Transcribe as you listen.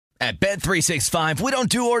At Bet365, we don't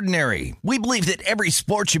do ordinary. We believe that every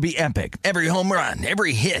sport should be epic. Every home run,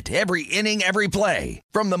 every hit, every inning, every play.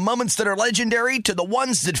 From the moments that are legendary to the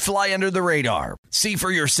ones that fly under the radar. See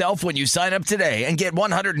for yourself when you sign up today and get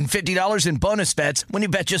 $150 in bonus bets when you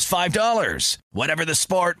bet just $5. Whatever the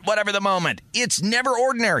sport, whatever the moment, it's never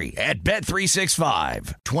ordinary at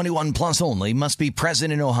Bet365. 21 plus only. Must be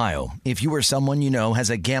present in Ohio. If you or someone you know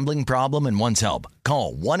has a gambling problem and wants help,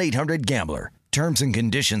 call 1-800-GAMBLER. Terms and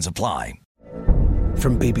conditions apply.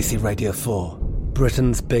 From BBC Radio 4,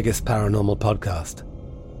 Britain's biggest paranormal podcast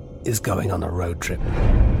is going on a road trip.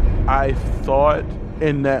 I thought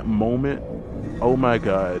in that moment, oh my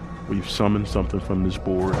God, we've summoned something from this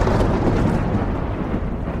board.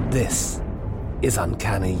 This is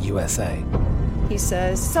Uncanny USA. He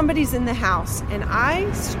says, somebody's in the house, and I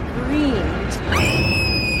screamed.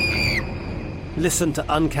 Listen to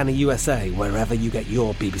Uncanny USA wherever you get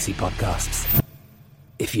your BBC podcasts,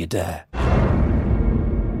 if you dare.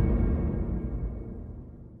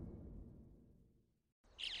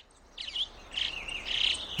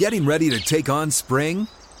 Getting ready to take on spring?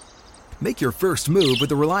 Make your first move with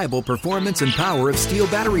the reliable performance and power of Steel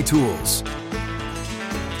battery tools.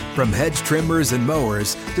 From hedge trimmers and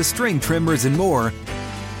mowers to string trimmers and more,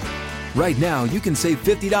 right now you can save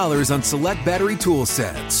 $50 on select battery tool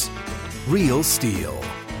sets. Real Steel.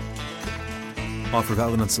 Offer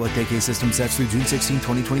valid on select AK system sets through June 16,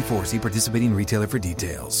 2024. See participating retailer for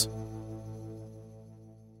details.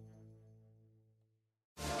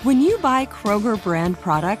 When you buy Kroger brand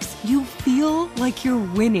products, you feel like you're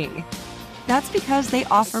winning. That's because they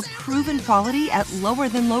offer proven quality at lower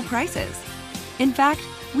than low prices. In fact,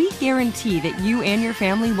 we guarantee that you and your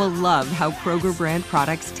family will love how Kroger brand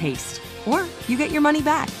products taste, or you get your money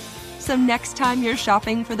back. So next time you're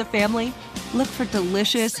shopping for the family, look for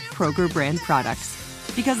delicious Kroger brand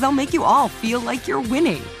products, because they'll make you all feel like you're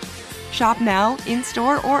winning. Shop now,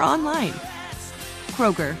 in-store, or online.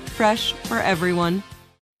 Kroger, fresh for everyone.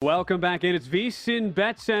 Welcome back in. It's VSiN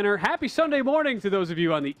Bet Center. Happy Sunday morning to those of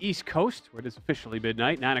you on the East Coast, where it is officially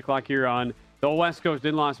midnight, 9 o'clock here on the West Coast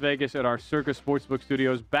in Las Vegas at our Circa Sportsbook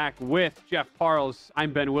Studios. Back with Jeff Parles.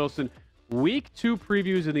 I'm Ben Wilson. Week 2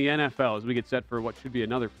 previews in the NFL as we get set for what should be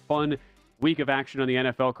another fun week of action on the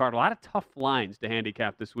NFL card. A lot of tough lines to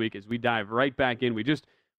handicap this week as we dive right back in. We just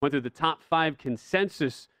went through the top 5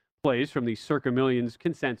 consensus plays from the Circa Millions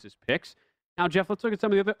consensus picks. Now, Jeff, let's look at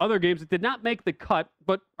some of the other games that did not make the cut,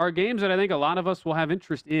 but are games that I think a lot of us will have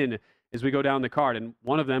interest in as we go down the card. And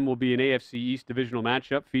one of them will be an AFC East divisional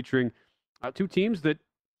matchup featuring two teams that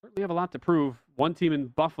certainly have a lot to prove. One team in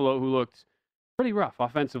Buffalo who looked pretty rough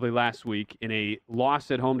offensively last week in a loss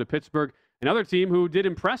at home to Pittsburgh. Another team who did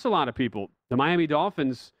impress a lot of people. The Miami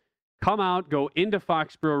Dolphins come out, go into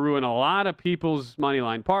Foxborough, ruin a lot of people's money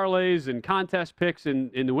line parlays and contest picks in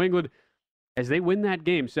New England as they win that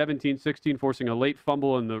game 17-16, forcing a late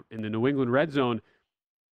fumble in the New England red zone.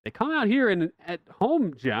 They come out here and at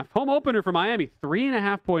home, Jeff, home opener for Miami,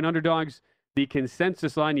 3.5-point underdogs. The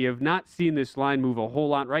consensus line, you have not seen this line move a whole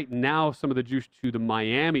lot. Right now, some of the juice to the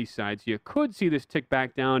Miami side. So you could see this tick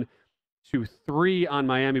back down to 3 on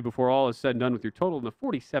Miami before all is said and done with your total in the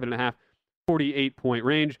 47.5, 48-point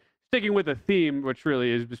range. Sticking with a theme, which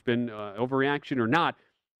really has just been overreaction or not,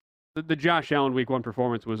 the Josh Allen Week 1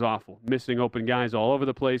 performance was awful. Missing open guys all over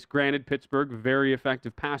the place. Granted, Pittsburgh, very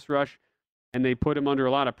effective pass rush, and they put him under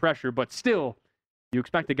a lot of pressure, but still, you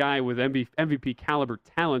expect a guy with MVP caliber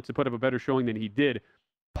talent to put up a better showing than he did.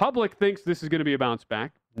 Public thinks this is going to be a bounce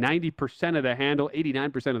back. 90% of the handle,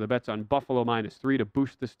 89% of the bets on Buffalo -3 to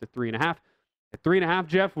boost this to 3.5. At 3.5,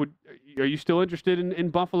 Jeff, are you still interested in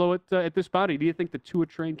Buffalo at this spot? Or do you think the Tua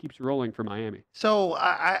train keeps rolling for Miami? So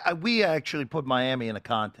we actually put Miami in a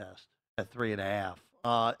contest at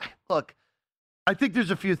 3.5. Look, I think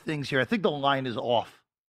there's a few things here. I think the line is off.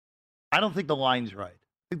 I don't think the line's right.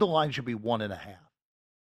 I think the line should be 1.5.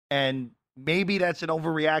 And maybe that's an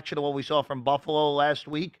overreaction to what we saw from Buffalo last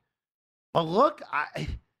week. But look,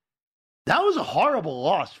 that was a horrible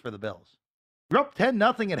loss for the Bills. You're up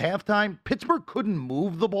 10-0 at halftime. Pittsburgh couldn't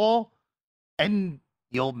move the ball. And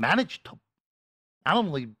you'll manage to not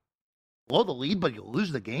only blow the lead, but you'll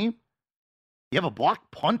lose the game. You have a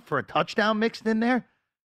blocked punt for a touchdown mixed in there.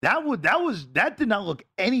 That did not look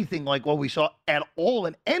anything like what we saw at all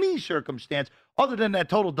in any circumstance other than that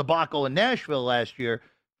total debacle in Nashville last year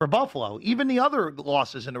for Buffalo. Even the other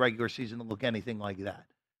losses in the regular season didn't look anything like that.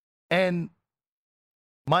 And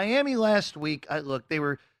Miami last week, they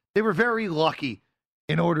were very lucky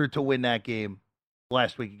in order to win that game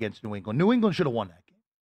last week against New England. New England should have won that game.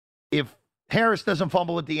 If Harris doesn't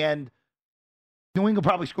fumble at the end, New England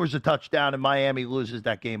probably scores a touchdown, and Miami loses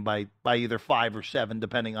that game by either 5 or 7,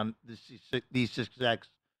 depending on the success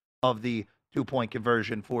of the 2-point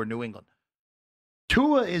conversion for New England.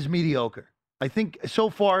 Tua is mediocre. I think so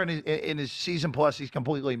far in his season plus, he's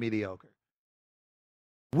completely mediocre.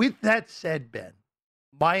 With that said, Ben,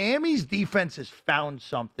 Miami's defense has found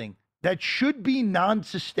something that should be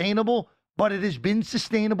non-sustainable, but it has been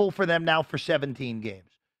sustainable for them now for 17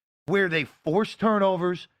 games, where they force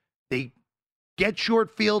turnovers, they get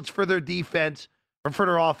short fields for their defense or for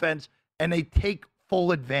their offense, and they take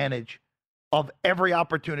full advantage of every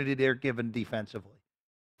opportunity they're given defensively.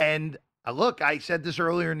 And look, I said this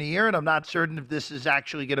earlier in the year, and I'm not certain if this is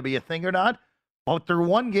actually going to be a thing or not, but through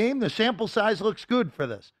one game, the sample size looks good for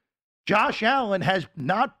this. Josh Allen has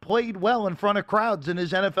not played well in front of crowds in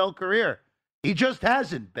his NFL career. He just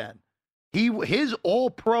hasn't been. His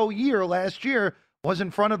all-pro year last year was in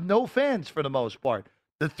front of no fans for the most part.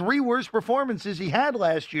 The 3 worst performances he had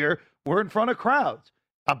last year were in front of crowds.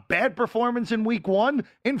 A bad performance in week 1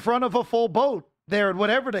 in front of a full boat there at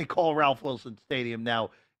whatever they call Ralph Wilson Stadium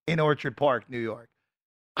now in Orchard Park, New York.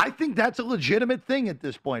 I think that's a legitimate thing at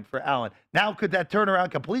this point for Allen. Now, could that turn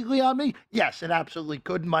around completely on me? Yes, it absolutely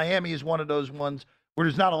could. And Miami is one of those ones where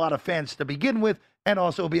there's not a lot of fans to begin with, and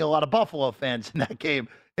also be a lot of Buffalo fans in that game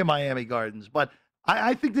in Miami Gardens. But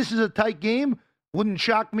I think this is a tight game. Wouldn't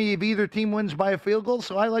shock me if either team wins by a field goal,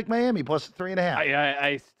 so I like Miami plus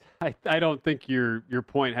 3.5. I don't think your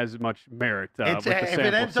point has much merit with the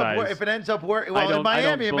if it ends up where in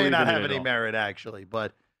Miami it may not have any merit actually,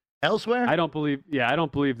 but elsewhere I don't believe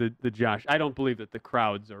that the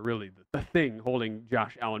crowds are really the thing holding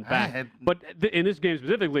Josh Allen back. But in this game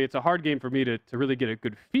specifically, it's a hard game for me to really get a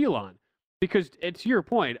good feel on, because to your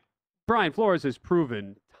point, Brian Flores has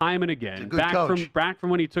proven time and again back from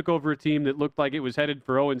when he took over a team that looked like it was headed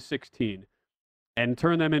for 0-16 and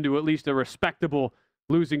turned them into at least a respectable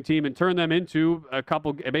losing team, and turn them into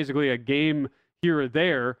basically a game here or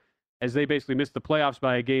there, as they basically missed the playoffs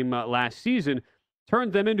by a game last season,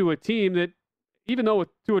 turned them into a team that, even though with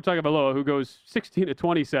Tua Tagovailoa, who goes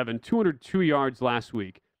 16-27, 202 yards last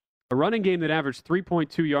week, a running game that averaged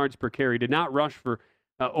 3.2 yards per carry, did not rush for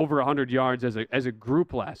over 100 yards as a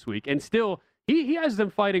group last week, and still he has them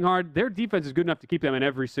fighting hard. Their defense is good enough to keep them in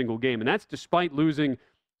every single game, and that's despite losing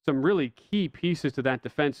some really key pieces to that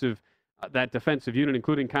defensive unit,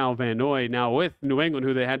 including Kyle Van Noy, now with New England,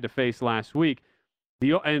 who they had to face last week.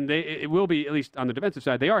 It will be, at least on the defensive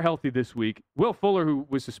side, they are healthy this week. Will Fuller, who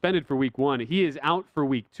was suspended for week 1, he is out for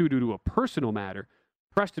week 2 due to a personal matter.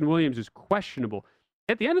 Preston Williams is questionable.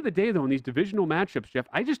 At the end of the day, though, in these divisional matchups, Jeff,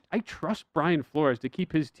 I trust Brian Flores to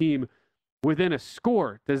keep his team within a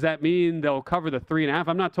score. Does that mean they'll cover the 3.5?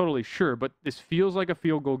 I'm not totally sure, but this feels like a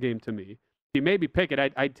field goal game to me. If you maybe pick it,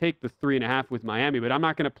 I'd take the 3.5 with Miami, but I'm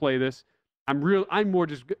not going to play this. I'm going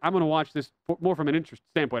to watch this more from an interest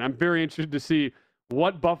standpoint. I'm very interested to see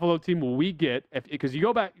what Buffalo team will we get, because you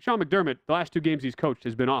go back, Sean McDermott, the last 2 games he's coached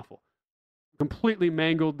has been awful. Completely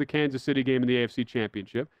mangled the Kansas City game in the AFC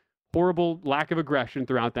Championship. Horrible lack of aggression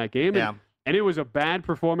throughout that game. Yeah. And it was a bad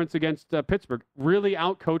performance against Pittsburgh. Really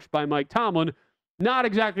outcoached by Mike Tomlin. Not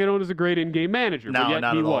exactly known as a great in-game manager, but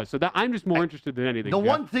yet he was. So I'm just more interested than anything. The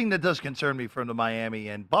one thing that does concern me from the Miami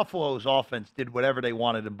and Buffalo's offense did whatever they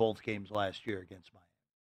wanted in both games last year against Miami.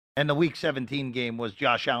 And the Week 17 game was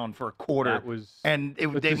Josh Allen for a quarter.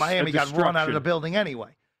 Miami got run out of the building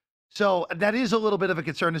anyway. So that is a little bit of a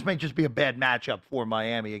concern. This may just be a bad matchup for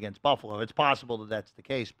Miami against Buffalo. It's possible that that's the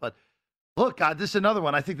case. But look, this is another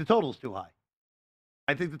one. I think the total's too high.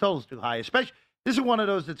 Especially, this is one of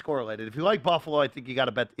those that's correlated. If you like Buffalo, I think you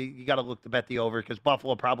got to look to bet the over, because if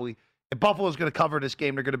Buffalo's going to cover this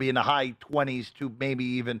game, they're going to be in the high 20s to maybe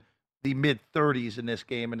even the mid 30s in this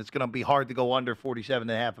game, and it's going to be hard to go under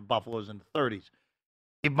 47.5 if Buffalo's in the 30s.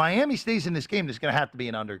 If Miami stays in this game, there's going to have to be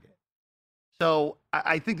an under game. So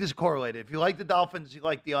I think this is correlated. If you like the Dolphins, you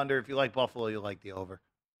like the under. If you like Buffalo, you like the over.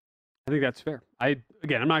 I think that's fair. I'm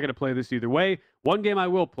not going to play this either way. One game I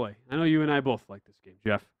will play. I know you and I both like this game,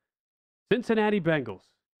 Jeff. Cincinnati Bengals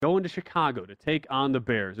going to Chicago to take on the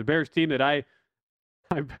Bears, a Bears team that I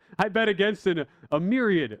bet against in a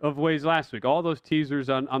myriad of ways last week. All those teasers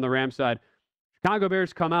on the Rams side. Chicago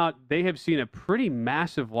Bears come out. They have seen a pretty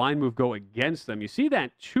massive line move go against them. You see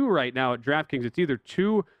that 2 right now at DraftKings. It's either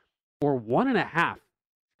 2 or 1.5.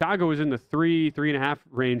 Chicago is in the 3.5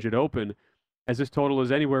 range at open, as this total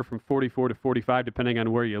is anywhere from 44 to 45, depending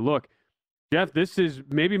on where you look. Jeff, this is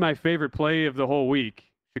maybe my favorite play of the whole week.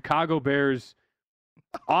 Chicago Bears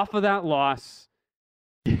off of that loss,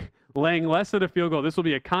 laying less than a field goal. This will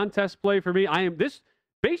be a contest play for me.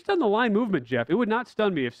 Based on the line movement, Jeff, it would not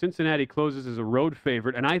stun me if Cincinnati closes as a road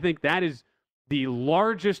favorite, and I think that is the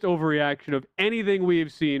largest overreaction of anything we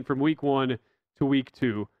have seen from week 1 to week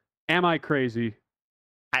 2. Am I crazy?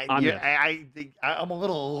 I'm a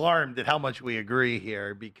little alarmed at how much we agree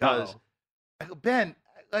here because, Ben,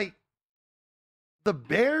 like, the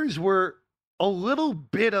Bears were a little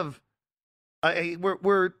bit of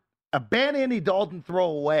were a bad Andy Dalton throw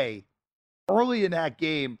away early in that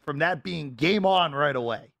game from that being game on right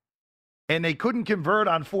away. And they couldn't convert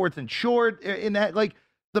on 4th and short in that. Like,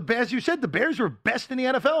 as you said, the Bears were best in the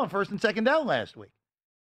NFL on 1st and 2nd down last week.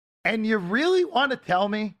 And you really want to tell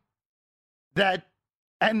me that,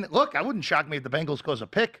 and look, I wouldn't shock me if the Bengals cause a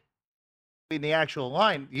pick in the actual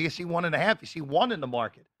line. You see 1.5, you see 1 in the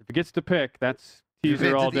market. If it gets to pick, that's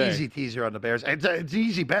teaser all day. It's an easy teaser on the Bears. It's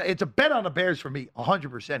easy bet. It's a bet on the Bears for me,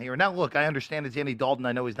 100% here. Now, look, I understand it's Andy Dalton.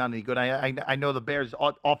 I know he's not any good. I know the Bears'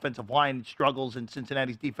 offensive line struggles, and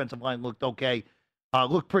Cincinnati's defensive line looked okay.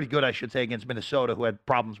 Looked pretty good, I should say, against Minnesota, who had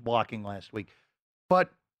problems blocking last week. But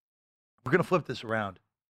we're going to flip this around.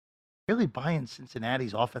 Really buying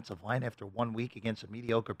Cincinnati's offensive line after 1 week against a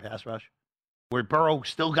mediocre pass rush, where Burrow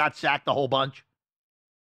still got sacked a whole bunch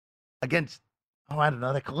against, I don't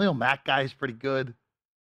know, the Khalil Mack guy is pretty good.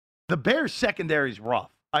 The Bears' secondary is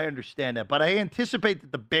rough. I understand that. But I anticipate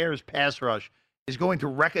that the Bears' pass rush is going to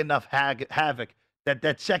wreak enough havoc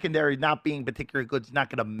that secondary not being particularly good is not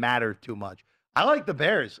going to matter too much. I like the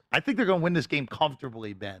Bears. I think they're going to win this game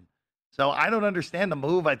comfortably, Ben. So I don't understand the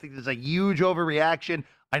move. I think there's a huge overreaction.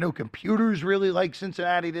 I know computers really like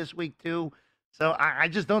Cincinnati this week, too. So I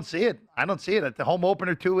just don't see it. I don't see it. At the home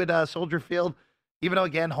opener, too, at Soldier Field, even though,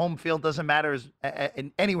 again, home field doesn't matter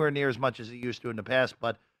anywhere near as much as it used to in the past.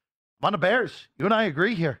 But I'm on the Bears. You and I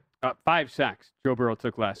agree here. 5 sacks Joe Burrow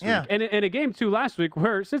took last week. And in a game, too, last week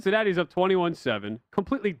where Cincinnati's up 21-7,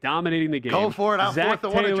 completely dominating the game. Go for it. I'm Zach 4th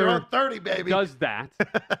and 1 at your own 30, baby. Does that.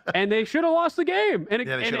 And they should have lost the game. And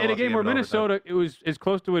in a game where Minnesota, it was as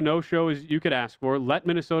close to a no-show as you could ask for. Let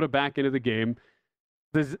Minnesota back into the game.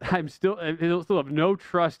 I still have no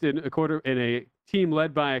trust in a team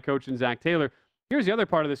led by a coach in Zach Taylor. Here's the other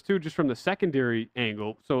part of this, too, just from the secondary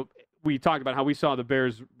angle. So we talked about how we saw the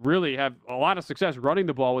Bears really have a lot of success running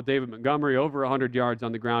the ball with David Montgomery, over 100 yards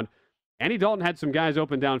on the ground. Andy Dalton had some guys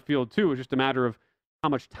open downfield, too. It was just a matter of how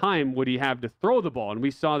much time would he have to throw the ball. And we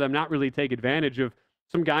saw them not really take advantage of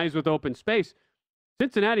some guys with open space.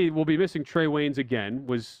 Cincinnati will be missing Trey Waynes again.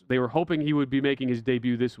 They were hoping he would be making his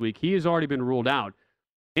debut this week. He has already been ruled out.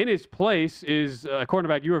 In his place is a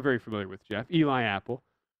cornerback you are very familiar with, Jeff, Eli Apple,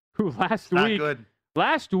 who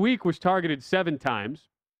last week was targeted 7 times.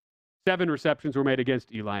 7 receptions were made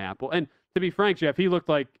against Eli Apple. And to be frank, Jeff, he looked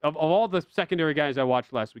like, of all the secondary guys I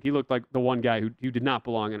watched last week, he looked like the one guy who did not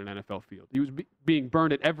belong in an NFL field. He was being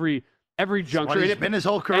burned at every juncture. It's been his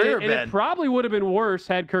whole career, Ben. And it probably would have been worse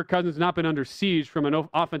had Kirk Cousins not been under siege from an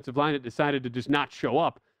offensive line that decided to just not show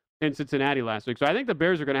up in Cincinnati last week. So I think the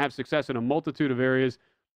Bears are going to have success in a multitude of areas.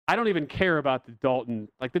 I don't even care about the Dalton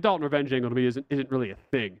revenge angle to me isn't really a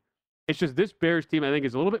thing. It's just this Bears team, I think,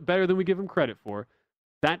 is a little bit better than we give them credit for.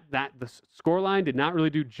 The scoreline did not really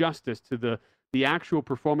do justice to the actual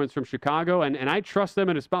performance from Chicago, and I trust them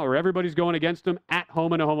in a spot where everybody's going against them at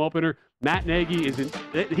home in a home opener. Matt Nagy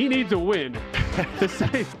he needs a win to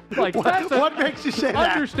say, like, what makes you say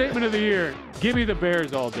that? Understatement of the year. Give me the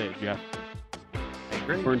Bears all day, Jeff. I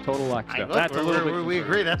agree. We're in total lockstep. That's a little bit. We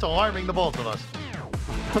agree. That's alarming to both of us.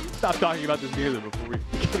 Stop talking about this game before we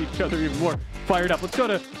get each other even more fired up. Let's go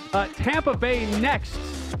to Tampa Bay next.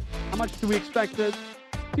 How much do we expect to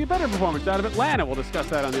see a better performance out of Atlanta? We'll discuss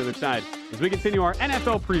that on the other side as we continue our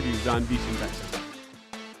NFL previews on VSiN Bet.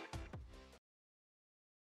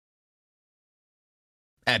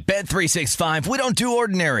 At Bet365, we don't do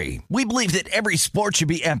ordinary. We believe that every sport should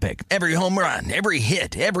be epic. Every home run, every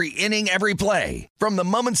hit, every inning, every play. From the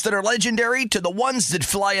moments that are legendary to the ones that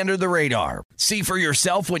fly under the radar. See for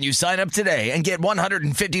yourself when you sign up today and get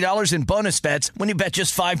 $150 in bonus bets when you bet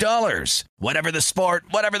just $5. Whatever the sport,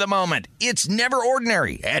 whatever the moment, it's never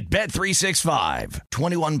ordinary at Bet365.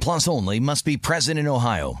 21 plus only. Must be present in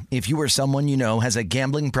Ohio. If you or someone you know has a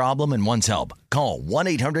gambling problem and wants help, call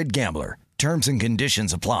 1-800-GAMBLER. Terms and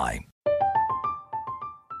conditions apply.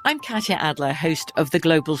 I'm Katya Adler, host of The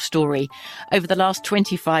Global Story. Over the last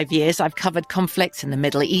 25 years, I've covered conflicts in the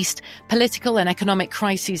Middle East, political and economic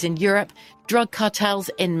crises in Europe, drug cartels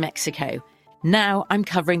in Mexico. Now I'm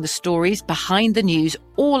covering the stories behind the news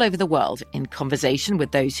all over the world in conversation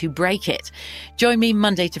with those who break it. Join me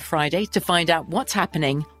Monday to Friday to find out what's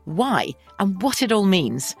happening, why, and what it all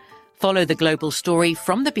means. Follow The Global Story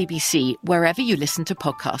from the BBC wherever you listen to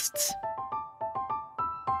podcasts.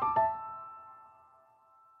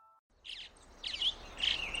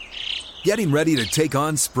 Getting ready to take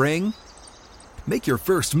on spring? Make your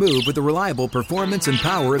first move with the reliable performance and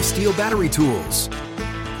power of Steel battery tools.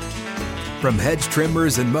 From hedge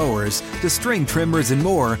trimmers and mowers to string trimmers and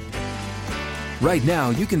more, right now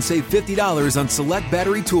you can save $50 on select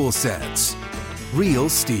battery tool sets. Real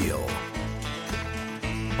Steel.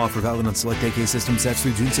 Offer valid on select AK system sets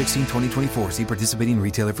through June 16, 2024. See participating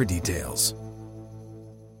retailer for details.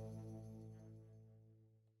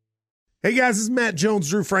 Hey guys, this is Matt Jones,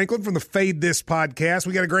 Drew Franklin from the Fade This podcast.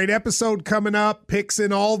 We got a great episode coming up, picks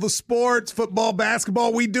in all the sports, football,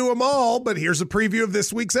 basketball, we do them all, but here's a preview of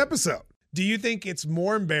this week's episode. Do you think it's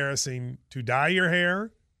more embarrassing to dye your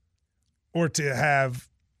hair or to have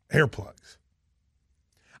hair plugs?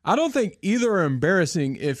 I don't think either are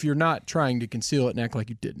embarrassing if you're not trying to conceal it and act like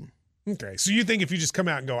you didn't. Okay, so you think if you just come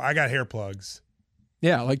out and go, I got hair plugs.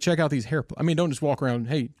 Yeah, like check out these hair plugs. I mean, don't just walk around,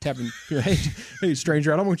 hey, tapping, hey,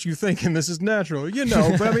 stranger, I don't want you thinking this is natural. You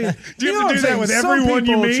know, but I mean, do you have to do that with everyone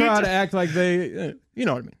you meet? Try to act like they, you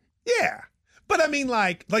know what I mean? Yeah. But I mean,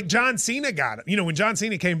 like John Cena got it. You know, when John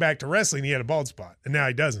Cena came back to wrestling, he had a bald spot, and now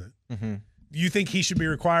he doesn't. Mm-hmm. Do you think he should be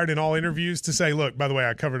required in all interviews to say, look, by the way,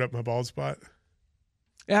 I covered up my bald spot?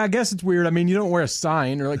 Yeah, I guess it's weird. I mean, you don't wear a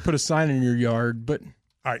sign or like put a sign in your yard, but.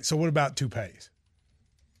 All right, so what about toupees?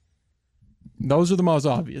 Those are the most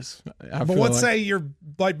obvious. But let's say you're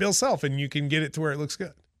like Bill Self and you can get it to where it looks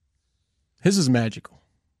good. His is magical.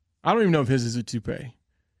 I don't even know if his is a toupee.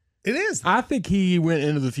 It is. I think he went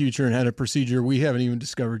into the future and had a procedure we haven't even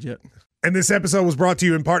discovered yet. And this episode was brought to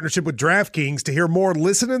you in partnership with DraftKings. To hear more,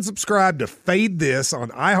 listen and subscribe to Fade This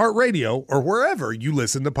on iHeartRadio or wherever you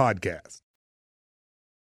listen to podcasts.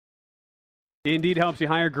 Indeed helps you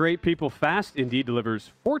hire great people fast. Indeed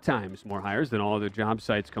delivers 4 times more hires than all other job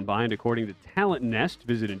sites combined, according to Talent Nest.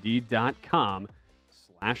 Visit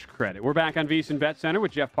Indeed.com/credit. We're back on VSiN Bet Center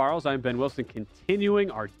with Jeff Parles. I'm Ben Wilson,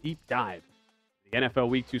 continuing our deep dive. The NFL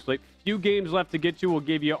Week 2 slate. Few games left to get to. We'll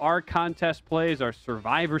give you our contest plays, our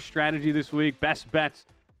survivor strategy this week, best bets.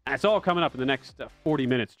 That's all coming up in the next 40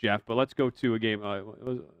 minutes, Jeff. But let's go to a game.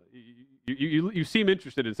 You seem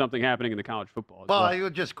interested in something happening in the college football.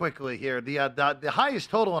 Well, just quickly here. The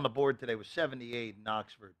highest total on the board today was 78 in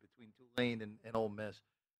Oxford between Tulane and Ole Miss.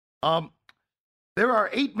 There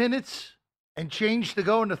are 8 minutes and change to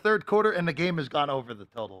go in the third quarter, and the game has gone over the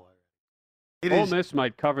total. Ole Miss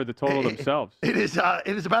might cover the total themselves. It is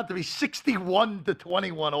about to be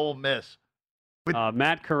 61-21 Ole Miss.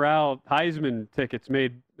 Matt Corral Heisman tickets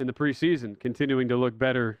made in the preseason continuing to look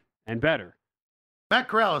better and better. Matt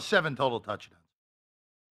Corral has 7 total touchdowns.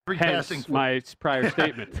 3 Hence passing. My prior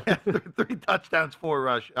statement. 3 touchdowns, 4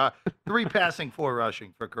 rush. 3 passing, 4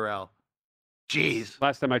 rushing for Corral. Jeez.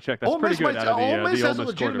 Last time I checked, that's pretty good out of the Ole Miss has a Miss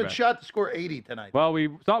legitimate shot to score 80 tonight. Well, we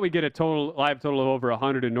thought we'd get a live total of over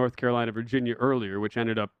 100 in North Carolina, Virginia earlier, which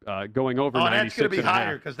ended up going over 96. Oh, that's going to be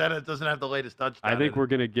higher because that doesn't have the latest touchdown. I think we're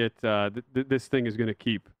going to get this thing is going to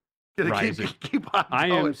keep rising. Keep on going. I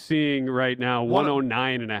am seeing right now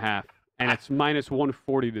 109.5. And it's minus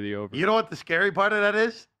 140 to the over. You know what the scary part of that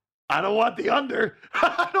is? I don't want the under.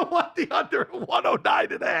 I don't want the under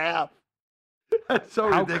 109.5. That's so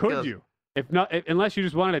ridiculous. How could you? Unless you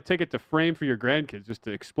just wanted a ticket to frame for your grandkids, just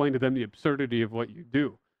to explain to them the absurdity of what you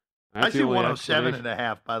do. That's I see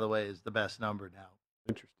 107.5, by the way, is the best number now.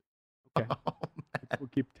 Interesting. Okay. We'll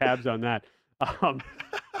keep tabs on that.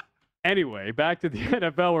 Anyway, back to the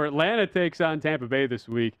NFL, where Atlanta takes on Tampa Bay this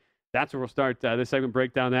week. That's where we'll start this segment,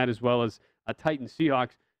 break down that, as well as Titans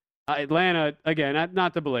Seahawks. Atlanta, again,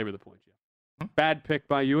 not to belabor the point, Jeff. Bad pick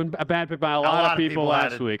by you and a bad pick by a lot of people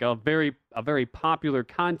last week. A very popular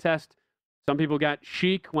contest. Some people got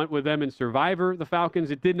Sheik, went with them in Survivor, the Falcons.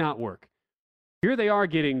 It did not work. Here they are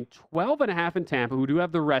getting 12.5 in Tampa, who do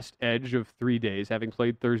have the rest edge of 3 days, having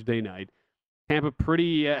played Thursday night. Tampa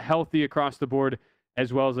pretty healthy across the board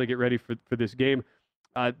as well as they get ready for this game.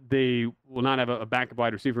 They will not have a backup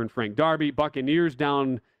wide receiver in Frank Darby. Buccaneers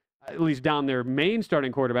down their main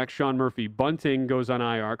starting quarterback, Sean Murphy. Bunting goes on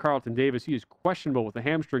IR. Carlton Davis, he is questionable with a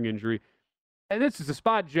hamstring injury. And this is a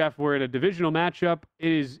spot, Jeff, where in a divisional matchup, it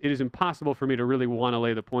is impossible for me to really want to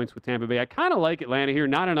lay the points with Tampa Bay. I kind of like Atlanta here,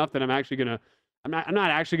 not enough that I'm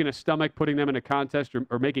not actually gonna stomach putting them in a contest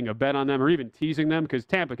or making a bet on them or even teasing them, because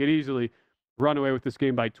Tampa could easily run away with this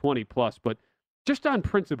game by 20 plus. But just on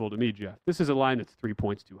principle, to me, Jeff, this is a line that's 3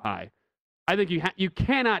 points too high. I think you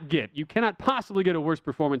cannot possibly get a worse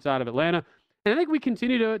performance out of Atlanta. And I think we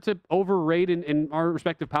continue to overrate in our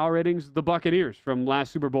respective power ratings the Buccaneers from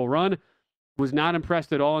last Super Bowl run. Was not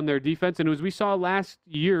impressed at all in their defense. And as we saw last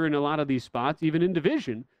year in a lot of these spots, even in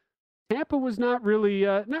division, Tampa was not really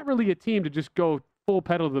a team to just go full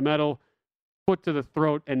pedal to the metal, foot to the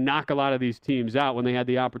throat and knock a lot of these teams out when they had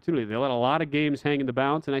the opportunity. They let a lot of games hang in the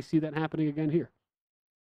balance, and I see that happening again here.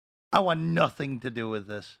 I want nothing to do with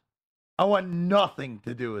this. I want nothing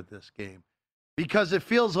to do with this game because it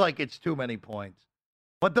feels like it's too many points.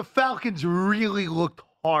 But the Falcons really looked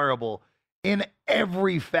horrible in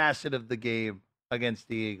every facet of the game against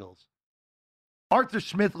the Eagles. Arthur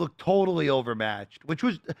Smith looked totally overmatched, which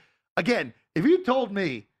was, again, if you told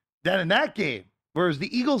me that in that game, whereas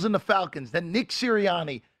the Eagles and the Falcons, that Nick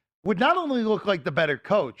Sirianni would not only look like the better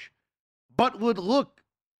coach, but would look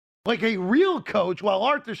like a real coach while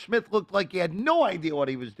Arthur Smith looked like he had no idea what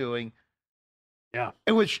he was doing. Yeah.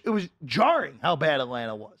 It was jarring how bad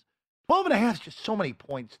Atlanta was. 12.5 is just so many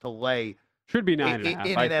points to lay. Should be 9.5.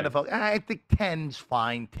 In an NFL. I think 10's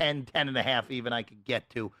fine. 10.5 even I could get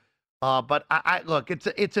to. But I look,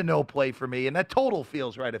 it's a no play for me, and that total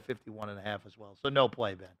feels right at 51.5 as well. So no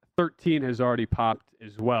play, Ben. 13 has already popped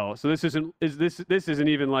as well. So this isn't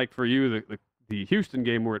even like for you the Houston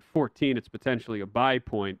game where at 14 it's potentially a buy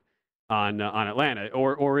point on Atlanta,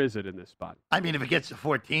 or is it in this spot? I mean, if it gets to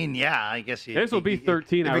 14, yeah, I guess this will be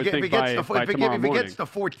 13. I would think by tomorrow morning. If it gets to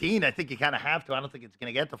 14, I think you kind of have to. I don't think it's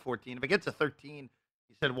going to get to 14. If it gets to 13,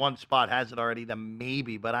 you said one spot has it already, then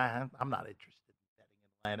maybe. But I'm not interested in betting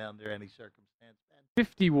Atlanta under any circumstance.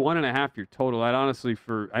 51.5 your total. I'd honestly,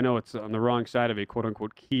 I know it's on the wrong side of a quote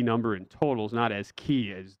unquote key number in totals, not as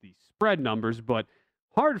key as the spread numbers, but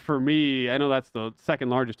hard for me. I know that's the second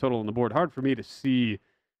largest total on the board. Hard for me to see.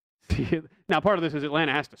 Now, part of this is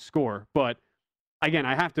Atlanta has to score, but again,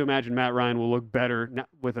 I have to imagine Matt Ryan will look better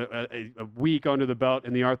with a week under the belt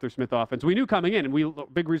in the Arthur Smith offense. We knew coming in, and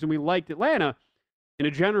big reason we liked Atlanta in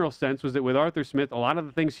a general sense was that with Arthur Smith, a lot of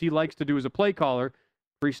the things he likes to do as a play caller,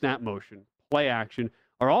 pre-snap motion, play action,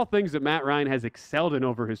 are all things that Matt Ryan has excelled in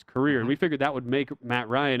over his career, and we figured that would make Matt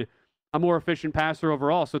Ryan a more efficient passer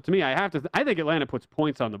overall. So to me, I think Atlanta puts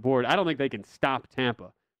points on the board. I don't think they can stop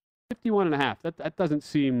Tampa. 51.5. That doesn't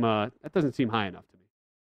seem high enough to me.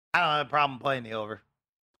 I don't have a problem playing the over.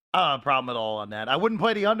 I don't have a problem at all on that. I wouldn't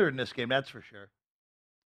play the under in this game, that's for sure.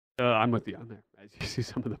 I'm with you on there. As you see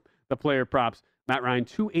some of the player props. Matt Ryan,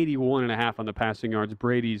 281.5 on the passing yards.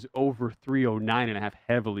 Brady's over 309.5,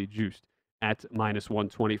 heavily juiced at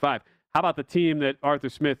 -125. How about the team that Arthur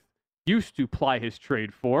Smith used to ply his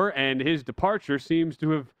trade for, and his departure seems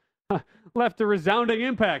to have left a resounding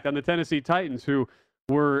impact on the Tennessee Titans, who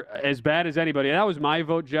were as bad as anybody. And that was my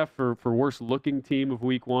vote, Jeff, for worst looking team of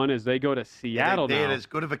week one as they go to Seattle now. They had as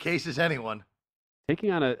good of a case as anyone.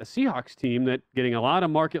 Taking on a Seahawks team that getting a lot of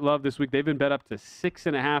market love this week. They've been bet up to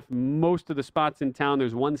 6.5. Most of the spots in town.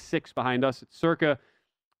 There's 1-6 behind us at Circa.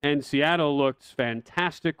 And Seattle looked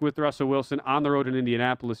fantastic with Russell Wilson on the road in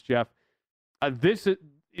Indianapolis, Jeff.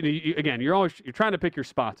 Again, you're trying to pick your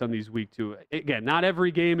spots on these week two. Again, not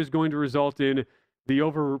every game is going to result in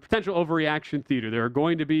the potential overreaction theater. There are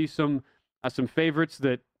going to be some favorites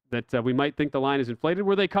that we might think the line is inflated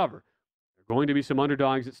where they cover. There are going to be some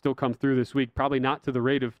underdogs that still come through this week, probably not to the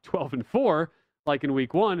rate of 12-4 like in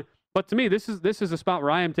week one. But to me, this is a spot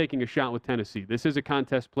where I am taking a shot with Tennessee. This is a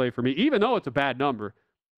contest play for me, even though it's a bad number.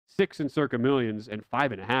 6 in Circa Millions and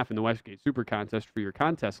 5.5 in the Westgate Super Contest for your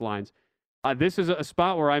contest lines. This is a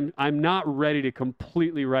spot where I'm not ready to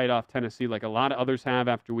completely write off Tennessee like a lot of others have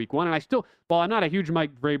after week one. And I still, while I'm not a huge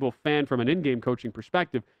Mike Vrabel fan from an in-game coaching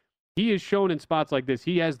perspective, he has shown in spots like this,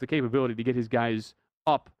 he has the capability to get his guys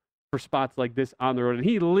up for spots like this on the road. And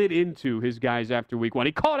he lit into his guys after week one.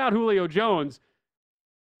 He called out Julio Jones.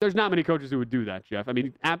 There's not many coaches who would do that, Jeff. I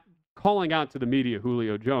mean, calling out to the media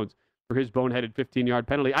Julio Jones for his boneheaded 15-yard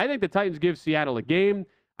penalty. I think the Titans give Seattle a game.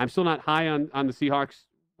 I'm still not high on the Seahawks.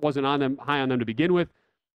 Wasn't high on them to begin with,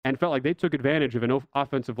 and felt like they took advantage of an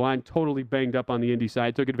offensive line totally banged up on the Indy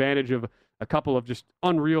side. Took advantage of a couple of just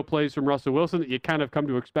unreal plays from Russell Wilson that you kind of come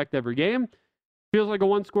to expect every game. Feels like a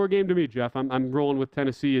one-score game to me, Jeff. I'm rolling with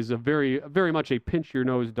Tennessee as a very, very much a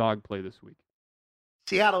pinch-your-nose dog play this week.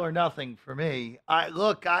 Seattle or nothing for me.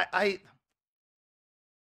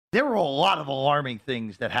 There were a lot of alarming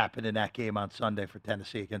things that happened in that game on Sunday for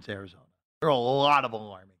Tennessee against Arizona. There were a lot of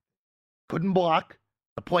alarming. Couldn't block.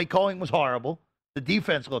 The play calling was horrible. The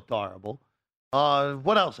defense looked horrible.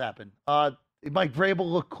 What else happened? Mike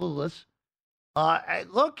Vrabel looked clueless.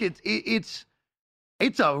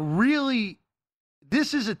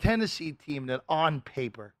 This is a Tennessee team that on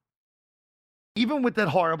paper, even with that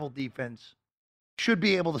horrible defense, should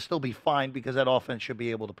be able to still be fine because that offense should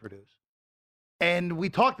be able to produce. And we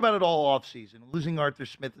talked about it all offseason, losing Arthur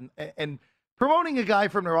Smith and promoting a guy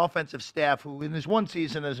from their offensive staff who, in his one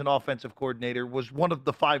season as an offensive coordinator, was one of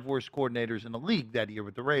the 5 worst coordinators in the league that year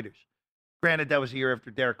with the Raiders. Granted, that was the year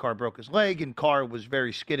after Derek Carr broke his leg, and Carr was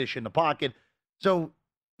very skittish in the pocket. So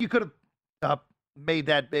you could have made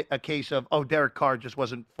that a case of, oh, Derek Carr just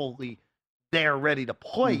wasn't fully there, ready to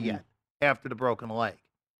play yet after the broken leg.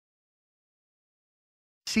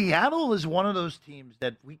 Seattle is one of those teams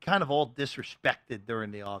that we kind of all disrespected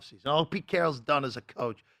during the offseason. Oh, Pete Carroll's done as a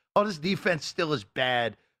coach. Oh, this defense still is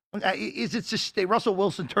bad. Is it just Russell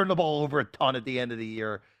Wilson turned the ball over a ton at the end of the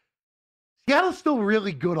year? Seattle's still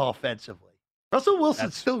really good offensively. Russell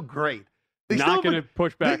Wilson's still great. Not going to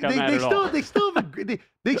push back on that at all. They still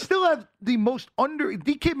have the most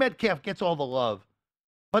DK Metcalf gets all the love,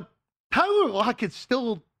 but Tyler Lockett's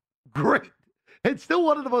still great. It's still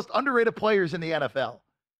one of the most underrated players in the NFL.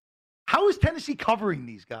 How is Tennessee covering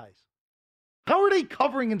these guys? How are they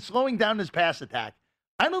covering and slowing down this pass attack?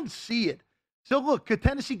 I don't see it. So look, could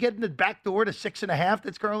Tennessee get in the back door to 6.5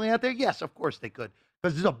 that's currently out there? Yes, of course they could,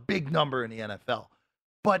 because there's a big number in the NFL.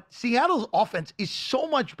 But Seattle's offense is so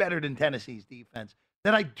much better than Tennessee's defense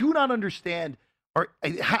that I do not understand or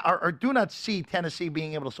do not see Tennessee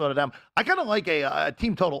being able to slow it down. I kind of like a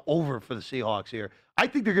team total over for the Seahawks here. I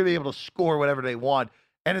think they're going to be able to score whatever they want.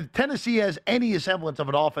 And if Tennessee has any semblance of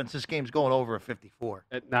an offense, this game's going over at 54.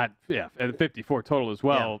 And 54 total as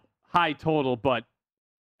well. Yeah. High total, but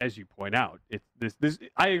as you point out,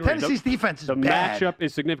 I agree. Tennessee's defense is bad. The matchup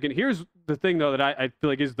is significant. Here's the thing, though, that I feel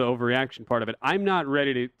like is the overreaction part of it. I'm not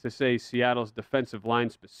ready to say Seattle's defensive line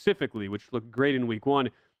specifically, which looked great in week 1,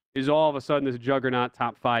 is all of a sudden this juggernaut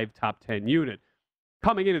top 5, top 10 unit.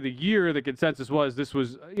 Coming into the year, the consensus was this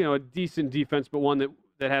was a decent defense, but one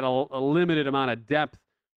that had a limited amount of depth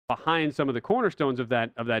behind some of the cornerstones of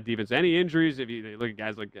that defense. Any injuries, if you look at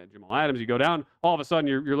guys like Jamal Adams, you go down, all of a sudden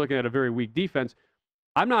you're looking at a very weak defense.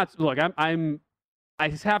 I have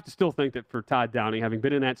to still think that for Todd Downing, having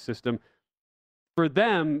been in that system, for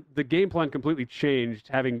them, the game plan completely changed,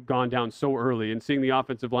 having gone down so early and seeing the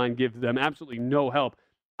offensive line give them absolutely no help.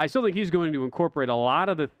 I still think he's going to incorporate a lot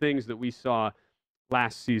of the things that we saw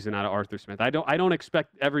last season out of Arthur Smith. I don't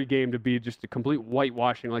expect every game to be just a complete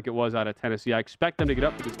whitewashing like it was out of Tennessee. I expect them to get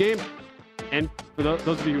up for this game. And for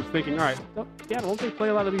those of you thinking, all right, don't they play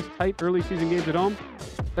a lot of these tight early season games at home?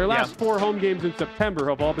 Their last 4 home games in September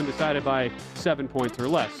have all been decided by 7 points or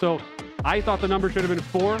less. So I thought the number should have been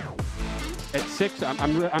 4. At 6,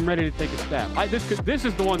 I'm ready to take a stab. This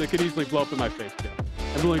is the one that could easily blow up in my face, Jeff.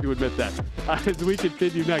 I'm willing to admit that. As we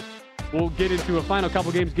continue next, we'll get into a final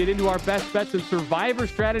couple games, get into our best bets and survivor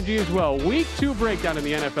strategy as well. Week 2 breakdown in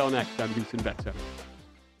the NFL next on VSiN Bet Center.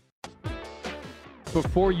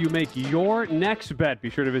 Before you make your next bet, be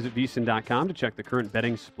sure to visit VSiN.com to check the current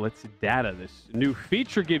betting splits data. This new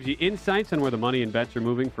feature gives you insights on where the money and bets are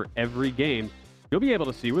moving for every game. You'll be able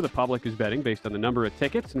to see where the public is betting based on the number of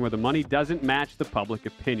tickets and where the money doesn't match the public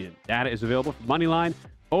opinion. Data is available for money line,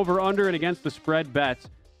 over, under, and against the spread bets.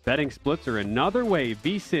 Betting splits are another way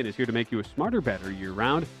VSiN is here to make you a smarter bettor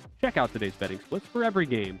year-round. Check out today's betting splits for every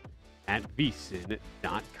game at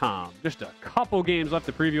VSiN.com. Just a couple games left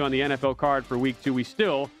to preview on the NFL card for Week 2. We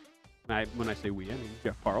still, when I say we, I mean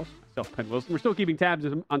Jeff Parles, myself, Penn Wilson. We're still keeping tabs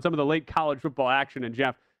on some of the late college football action. And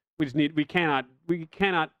Jeff, we cannot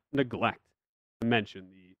neglect to mention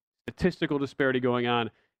the statistical disparity going on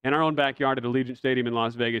in our own backyard at Allegiant Stadium in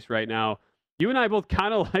Las Vegas right now. You and I both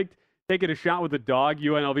kind of liked taking a shot with the dog,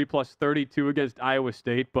 UNLV plus 32 against Iowa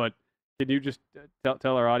State. But can you just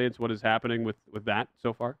tell our audience what is happening with that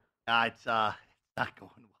so far? It's not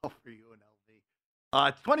going well for UNLV.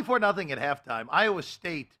 It's 24-0 at halftime. Iowa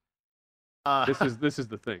State. This is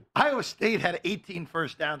the thing. Iowa State had 18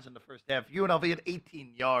 first downs in the first half. UNLV had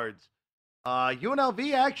 18 yards.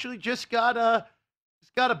 UNLV actually just got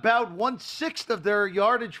about 1/6 of their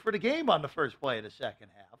yardage for the game on the first play of the second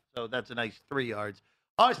half. So that's a nice 3 yards.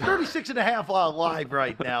 It's 36.5 live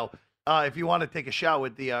right now. If you want to take a shot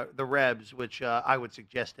with the Rebs, which I would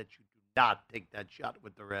suggest that you do not take that shot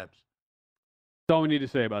with the Rebs. That's all we need to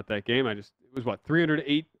say about that game. It was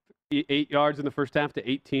 308 yards in the first half to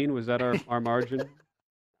 18. Was that our margin?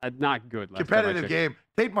 Not good. Competitive game.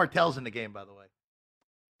 Tate Martell's in the game, by the way.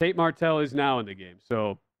 Tate Martell is now in the game.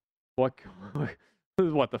 So this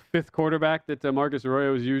is the 5th quarterback that Marcus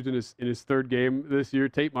Arroyo has used in his 3rd game this year.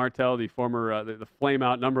 Tate Martell, the former the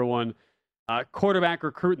flame-out #1 quarterback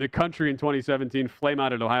recruit in the country in 2017,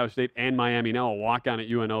 flame-out at Ohio State and Miami, now a walk-on at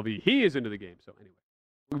UNLV. He is into the game. So anyway,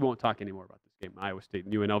 we won't talk anymore about this game, Iowa State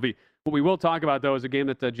and UNLV. What we will talk about, though, is a game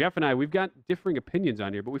that Jeff and I, we've got differing opinions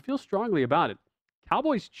on here, but we feel strongly about it.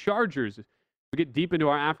 Cowboys-Chargers. We get deep into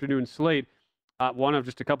our afternoon slate. One of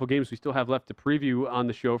just a couple games we still have left to preview on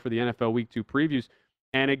the show for the NFL Week 2 previews.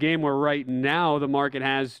 And a game where right now the market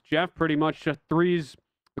has, Jeff, pretty much threes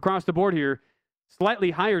across the board here.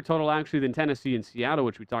 Slightly higher total, actually, than Tennessee and Seattle,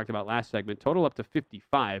 which we talked about last segment. Total up to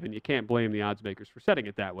 55, and you can't blame the odds makers for setting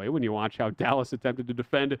it that way when you watch how Dallas attempted to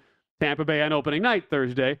defend Tampa Bay on opening night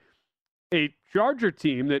Thursday. A Charger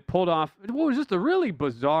team that pulled off what was just a really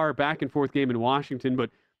bizarre back-and-forth game in Washington, but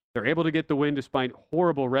they're able to get the win despite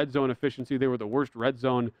horrible red zone efficiency. They were the worst red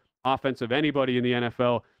zone offense of anybody in the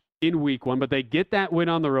NFL in week 1, but they get that win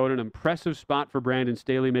on the road, an impressive spot for Brandon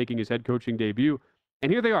Staley making his head coaching debut.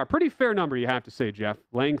 And here they are. Pretty fair number, you have to say, Jeff.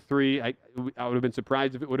 Laying 3. I would have been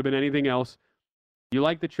surprised if it would have been anything else. You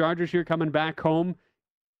like the Chargers here coming back home?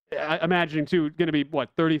 I imagine, too, going to be,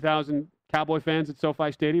 30,000 Cowboy fans at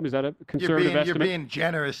SoFi Stadium? Is that a conservative estimate? You're being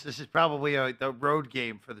generous. This is probably the road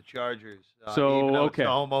game for the Chargers. So, it's the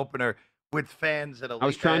home opener with fans at a I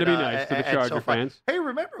was trying to be nice to the Charger fans. Hey,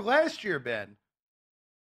 remember last year, Ben?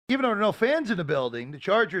 Even though there are no fans in the building, the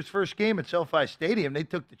Chargers' first game at SoFi Stadium, they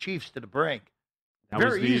took the Chiefs to the brink. That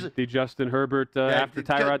was the Justin Herbert after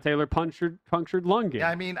Tyrod Taylor punctured lung game.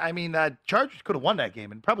 Yeah, I mean, Chargers could have won that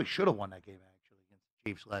game and probably should have won that game actually against the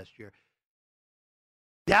Chiefs last year.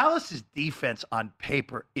 Dallas's defense on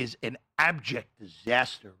paper is an abject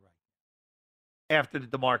disaster right now. After the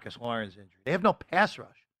DeMarcus Lawrence injury, they have no pass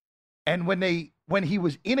rush, and when he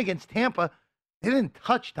was in against Tampa, they didn't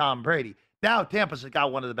touch Tom Brady. Now Tampa's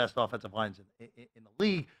got one of the best offensive lines in the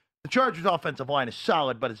league. The Chargers' offensive line is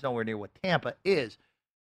solid, but it's nowhere near what Tampa is.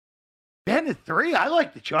 Then at 3, I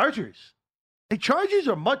like the Chargers. The Chargers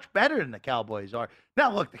are much better than the Cowboys are.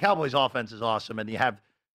 Now, look, the Cowboys' offense is awesome, and you have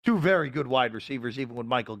 2 very good wide receivers, even with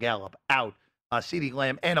Michael Gallup out. CeeDee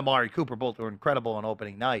Lamb and Amari Cooper both were incredible on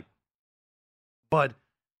opening night. But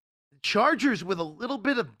the Chargers, with a little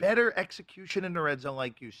bit of better execution in the red zone,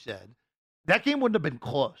 like you said, that game wouldn't have been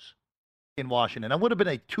close in Washington. That would have been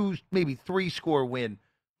a 2, maybe 3-score win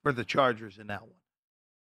for the Chargers in that one.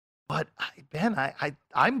 But, Ben,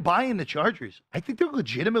 I'm buying the Chargers. I think they're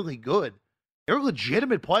legitimately good. They're a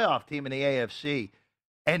legitimate playoff team in the AFC,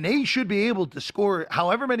 and they should be able to score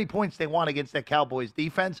however many points they want against that Cowboys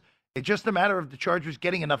defense. It's just a matter of the Chargers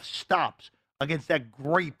getting enough stops against that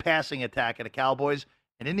great passing attack of the Cowboys.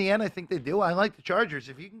 And in the end, I think they do. I like the Chargers.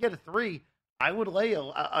 If you can get a 3, I would lay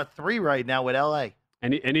a 3 right now with L.A.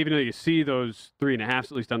 And even though you see those 3.5s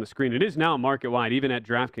at least on the screen, it is now market wide. Even at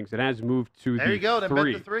DraftKings, it has moved to there you go. Then bet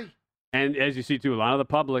the 3. And as you see too, a lot of the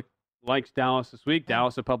public likes Dallas this week.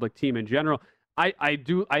 Dallas, a public team in general. I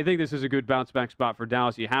think this is a good bounce back spot for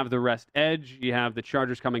Dallas. You have the rest edge. You have the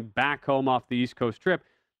Chargers coming back home off the East Coast trip.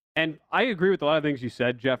 And I agree with a lot of things you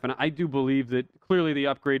said, Jeff. And I do believe that clearly the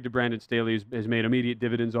upgrade to Brandon Staley has made immediate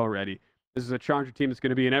dividends already. This is a Charger team that's going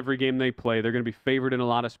to be in every game they play. They're going to be favored in a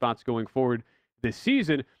lot of spots going forward this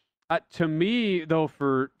season. To me, though,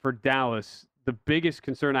 for Dallas, the biggest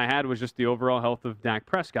concern I had was just the overall health of Dak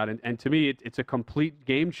Prescott. And to me, it's a complete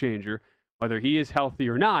game changer, whether he is healthy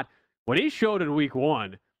or not. What he showed in week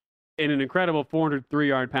 1 in an incredible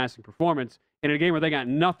 403-yard passing performance in a game where they got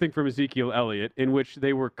nothing from Ezekiel Elliott, in which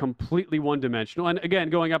they were completely one-dimensional. And again,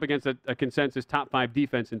 going up against a consensus top 5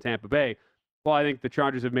 defense in Tampa Bay, while I think the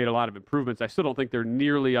Chargers have made a lot of improvements, I still don't think they're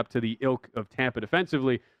nearly up to the ilk of Tampa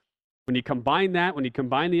defensively. When you combine that, when you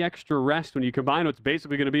combine the extra rest, when you combine what's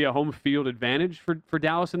basically going to be a home field advantage for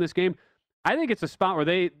Dallas in this game, I think it's a spot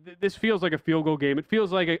where this feels like a field goal game. It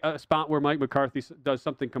feels like a spot where Mike McCarthy does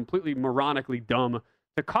something completely moronically dumb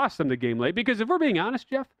to cost them the game late. Because if we're being honest,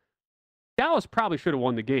 Jeff, Dallas probably should have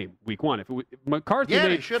won the game week 1. If McCarthy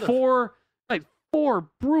made 4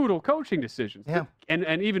 brutal coaching decisions. Yeah.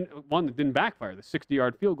 And even one that didn't backfire, the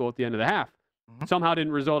 60-yard field goal at the end of the half, somehow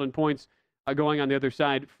didn't result in points going on the other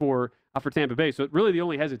side for Tampa Bay. So really the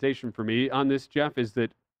only hesitation for me on this, Jeff, is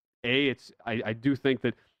that, I do think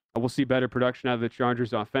that we'll see better production out of the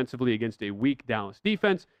Chargers offensively against a weak Dallas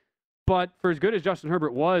defense. But for as good as Justin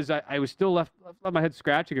Herbert was, I was still left my head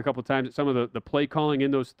scratching a couple of times at some of the play calling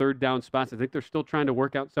in those third down spots. I think they're still trying to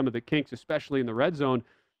work out some of the kinks, especially in the red zone.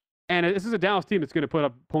 And this is a Dallas team that's going to put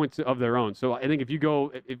up points of their own. So I think if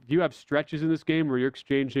you have stretches in this game where you're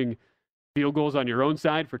exchanging field goals on your own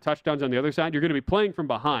side for touchdowns on the other side, you're going to be playing from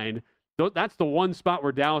behind. That's the one spot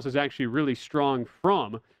where Dallas is actually really strong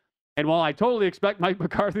from. And while I totally expect Mike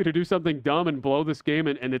McCarthy to do something dumb and blow this game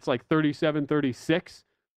and it's like 37-36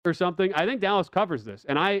 or something, I think Dallas covers this.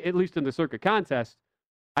 And at least in the Circa contest,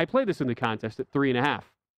 I play this in the contest at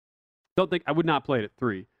 3.5. I would not play it at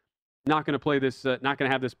 3. Not going to play this, not going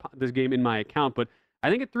to have this game in my account. But I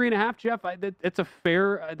think at 3.5, Jeff,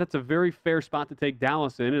 that's a very fair spot to take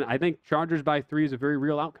Dallas in. And I think Chargers by 3 is a very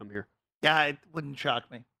real outcome here. Yeah, it wouldn't shock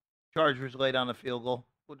me. Chargers lay down a field goal.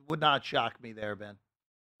 Would not shock me there, Ben.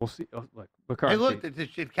 We'll see. Oh, look, McCarthy. Hey, look,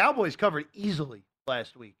 the Cowboys covered easily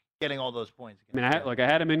last week. getting all those points. I mean, I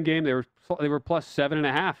had them in game. They were plus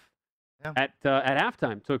 7.5 at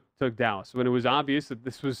halftime. Took Dallas when it was obvious that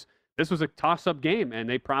this was a toss-up game, and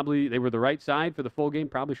they were the right side for the full game.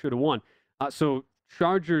 Probably should have won. So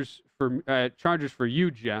Chargers for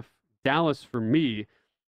you, Jeff. Dallas for me.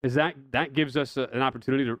 Is that gives us an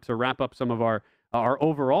opportunity to wrap up some of our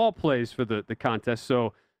overall plays for the contest.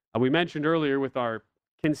 So we mentioned earlier with our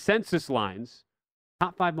consensus lines,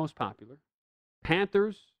 top 5 most popular.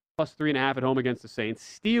 Panthers plus 3.5 at home against the Saints.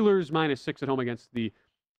 Steelers -6 at home against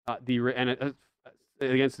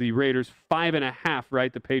against the Raiders. 5.5,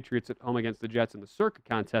 right? The Patriots at home against the Jets in the Circa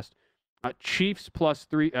contest. Chiefs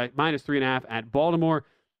 -3.5 at Baltimore,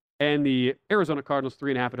 and the Arizona Cardinals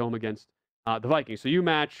 3.5 at home against the Vikings. So you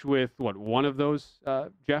match with one of those,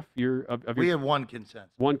 Jeff? We had one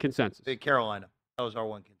consensus. One consensus. Carolina. That was our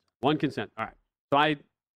one consensus. One consent. All right.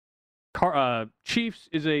 So Chiefs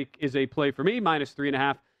is a play for me,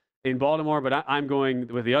 -3.5 in Baltimore, but I'm going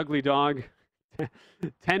with the ugly dog.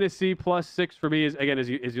 Tennessee +6 for me is, again, as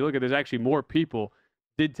you look at, there's actually more people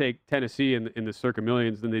did take Tennessee in the Circa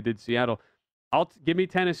Millions than they did Seattle. Give me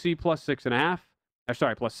Tennessee +6.5.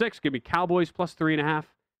 +6. Give me Cowboys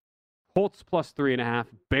 +3.5. Colts +3.5.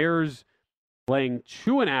 Bears laying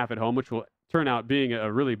 2.5 at home, which will turn out being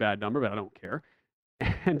a really bad number, but I don't care.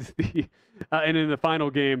 And in the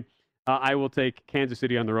final game, I will take Kansas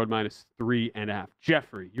City on the road -3.5.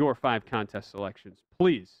 Jeffrey, your 5 contest selections,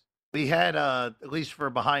 please. We had, at least for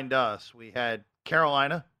behind us, we had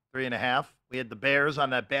Carolina 3.5. We had the Bears on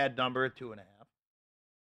that bad number at 2.5.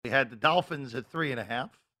 We had the Dolphins at 3.5.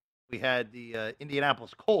 We had the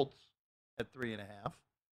Indianapolis Colts at 3.5.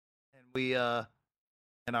 And we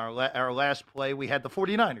in our last play, we had the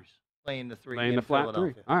 49ers playing the 3. Playing the flat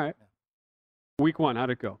 3. All right. Yeah. Week 1, how'd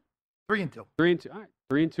it go? 3-2. 3-2. All right.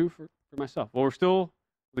 3-2 for myself. Well, we're still,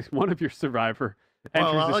 at least one of your survivor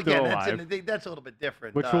entries is still alive. That's a little bit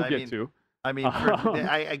different. Which we'll get to. I mean,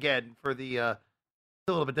 for the it's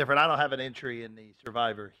a little bit different. I don't have an entry in the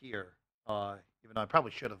survivor here, even though I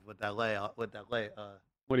probably should have with that layover.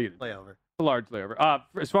 What do you do? Layover. A large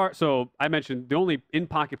layover. So I mentioned the only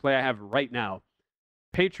in-pocket play I have right now,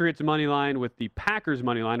 Patriots money line with the Packers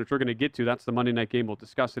money line, which we're going to get to. That's the Monday night game. We'll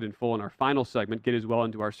discuss it in full in our final segment. Get as well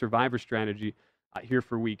into our survivor strategy here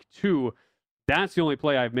for week 2. That's the only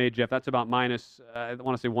play I've made, Jeff. That's about minus, I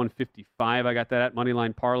want to say 155. I got that at money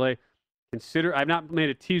line parlay. I've not made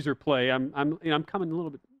a teaser play. I'm coming a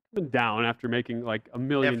little bit down after making like a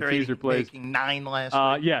million teaser plays. Making 9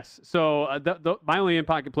 last week. Yes. So my only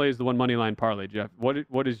in-pocket play is the one money line parlay, Jeff.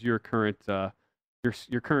 What is your current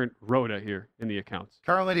your current rota here in the accounts?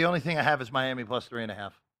 Currently, the only thing I have is Miami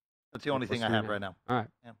 +3.5. That's the only thing I have right now. All right.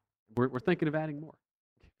 Yeah. We're thinking of adding more.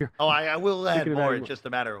 I will add more. It's just a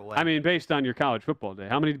matter of when. I mean, based on your college football day,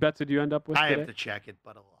 how many bets did you end up with today? I have to check it,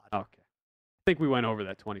 but a lot. Okay. I think we went over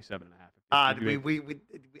that 27.5. I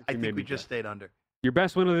think we just stayed under. Your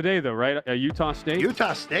best win of the day, though, right? Utah State?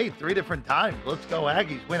 Utah State, 3 different times. Let's go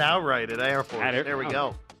Aggies. Win outright at Air Force. There we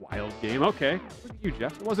go. Wild game. Okay. Look at you,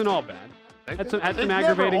 Jeff. It wasn't all bad. Had some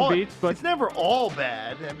aggravating beats, but it's never all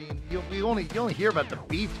bad. I mean, you only hear about the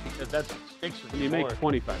beats because that's what sticks with you. You make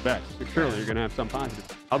 25 bets. Surely you're going to have some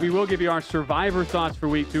positive. We will give you our survivor thoughts for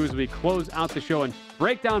week 2 as we close out the show and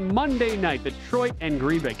break down Monday night, Detroit and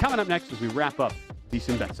Green Bay. Coming up next as we wrap up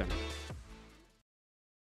VSiN Bet Center.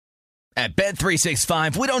 At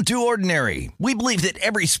Bet365, we don't do ordinary. We believe that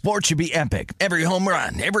every sport should be epic. Every home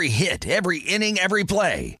run, every hit, every inning, every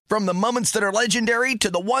play. From the moments that are legendary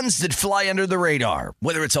to the ones that fly under the radar.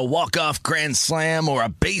 Whether it's a walk-off grand slam or a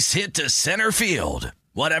base hit to center field.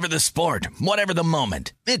 Whatever the sport, whatever the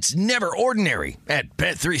moment. It's never ordinary at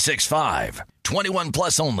Bet365. 21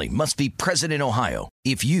 plus only. Must be present in Ohio.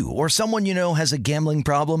 If you or someone you know has a gambling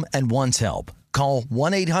problem and wants help, call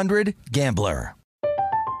 1-800-GAMBLER.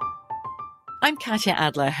 I'm Katya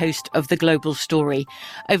Adler, host of The Global Story.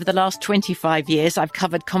 Over the last 25 years, I've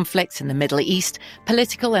covered conflicts in the Middle East,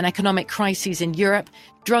 political and economic crises in Europe,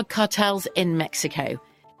 drug cartels in Mexico.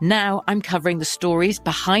 Now I'm covering the stories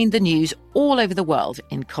behind the news all over the world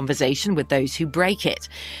in conversation with those who break it.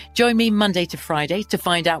 Join me Monday to Friday to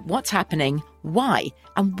find out what's happening, why,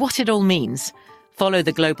 and what it all means. Follow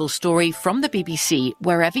The Global Story from the BBC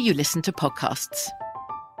wherever you listen to podcasts.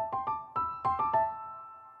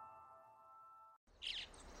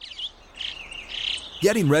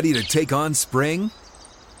 Getting ready to take on spring?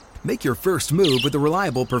 Make your first move with the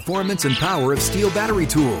reliable performance and power of Steel battery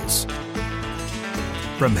tools.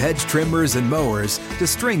 From hedge trimmers and mowers to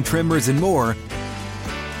string trimmers and more,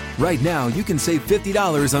 right now you can save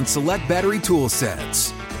 $50 on select battery tool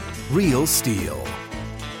sets. Real Steel.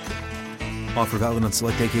 Offer valid on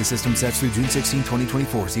select AK system sets through June 16,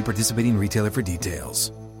 2024. See participating retailer for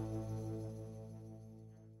details.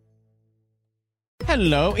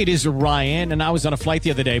 Hello, it is Ryan, and I was on a flight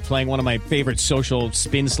the other day playing one of my favorite social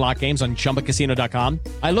spin slot games on ChumbaCasino.com.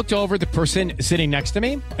 I looked over at the person sitting next to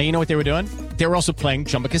me, and you know what they were doing? They were also playing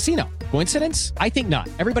Chumba Casino. Coincidence? I think not.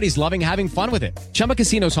 Everybody's loving having fun with it. Chumba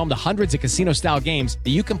Casino is home to hundreds of casino-style games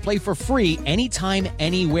that you can play for free anytime,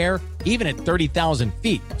 anywhere, even at 30,000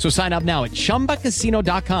 feet. So sign up now at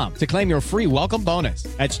ChumbaCasino.com to claim your free welcome bonus.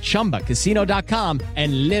 That's ChumbaCasino.com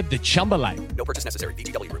and live the Chumba life. No purchase necessary.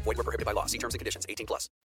 VGW. Void where prohibited by law. See terms and conditions. 18+.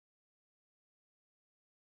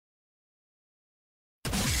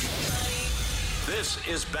 This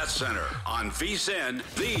is Bet Center on VSiN,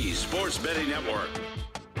 the sports betting network.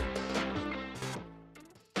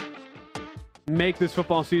 Make this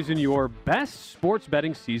football season your best sports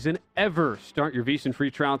betting season ever. Start your VSiN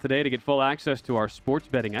free trial today to get full access to our sports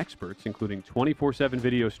betting experts, including 24/7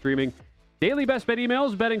 video streaming, daily best bet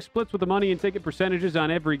emails, betting splits with the money and ticket percentages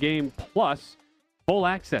on every game, plus full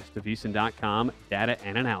access to VSiN.com data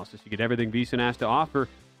and analysis. You get everything VSiN has to offer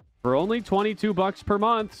for only $22 per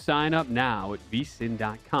month. Sign up now at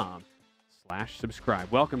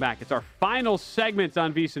VSiN.com/subscribe. Welcome back. It's our final segment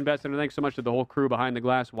on VSiN Bet Center. Thanks so much to the whole crew behind the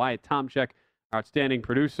glass. Wyatt Tomchek, our outstanding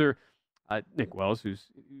producer, Nick Wells,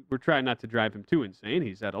 we're trying not to drive him too insane.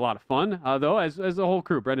 He's had a lot of fun, though, as the whole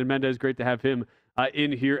crew. Brendan Mendez, great to have him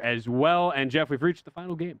in here as well. And, Jeff, we've reached the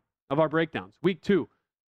final game of our breakdowns. Week 2,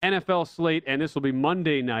 NFL slate, and this will be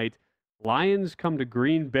Monday night. Lions come to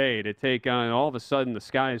Green Bay to take on, all of a sudden, the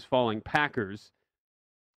sky is falling Packers.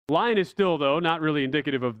 Line is still, though, not really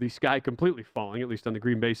indicative of the sky completely falling, at least on the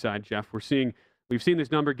Green Bay side, Jeff. We've seen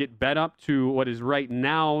this number get bet up to what is right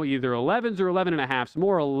now either 11s or 11.5s,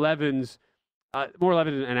 more 11s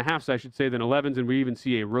and a half, I should say, than 11s, and we even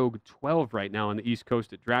see a rogue 12 right now on the East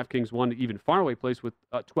Coast at DraftKings, one even faraway place with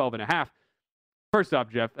 12.5. First off,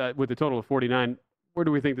 Jeff, with a total of 49, where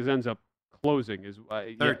do we think this ends up closing? Is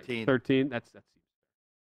 13. Yeah, 13. That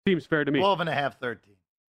seems fair to me. 12.5, 13.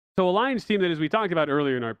 So a Lions team that, as we talked about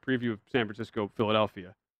earlier in our preview of San Francisco,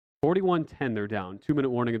 Philadelphia, 41-10, they're down. 2-minute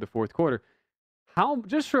warning in the fourth quarter. How,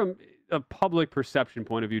 just from a public perception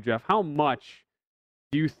point of view, Jeff, how much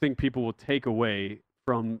do you think people will take away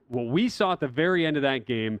from what we saw at the very end of that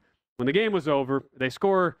game? When the game was over, they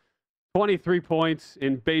score 23 points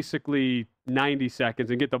in basically 90 seconds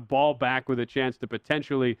and get the ball back with a chance to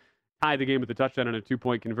potentially tie the game with a touchdown and a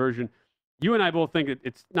 2-point conversion. You and I both think that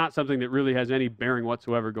it's not something that really has any bearing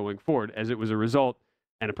whatsoever going forward, as it was a result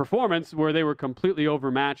and a performance where they were completely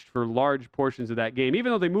overmatched for large portions of that game.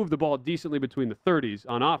 Even though they moved the ball decently between the 30s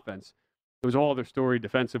on offense, it was all their story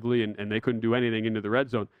defensively, and they couldn't do anything into the red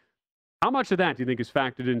zone. How much of that do you think is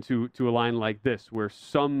factored into a line like this, where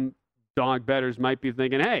some dog bettors might be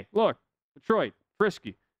thinking, hey, look, Detroit,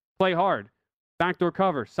 frisky, play hard, backdoor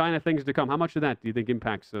cover, sign of things to come? How much of that do you think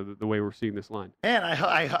impacts the way we're seeing this line? Man,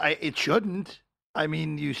 it shouldn't. I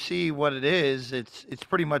mean, you see what it is. It's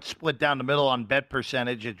pretty much split down the middle on bet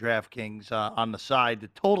percentage at DraftKings on the side. The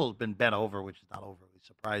total has been bet over, which is not overly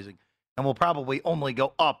surprising, and will probably only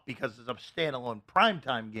go up because it's a standalone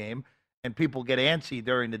primetime game, and people get antsy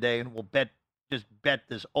during the day and will bet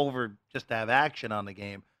this over just to have action on the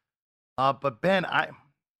game. But Ben,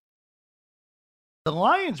 the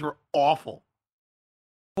Lions were awful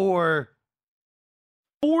for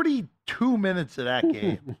 42 minutes of that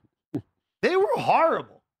game. They were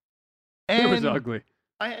horrible. And it was ugly.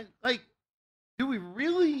 Do we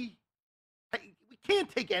really? We can't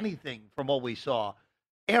take anything from what we saw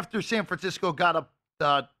after San Francisco got up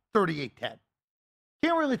 38-10.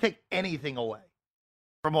 Can't really take anything away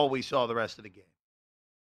from what we saw the rest of the game.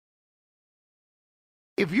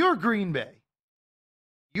 If you're Green Bay,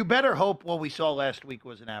 you better hope what we saw last week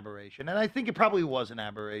was an aberration. And I think it probably was an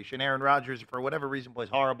aberration. Aaron Rodgers, for whatever reason, plays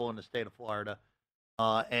horrible in the state of Florida.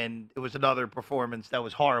 And it was another performance that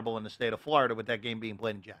was horrible in the state of Florida with that game being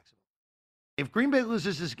played in Jacksonville. If Green Bay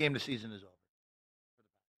loses this game, the season is over.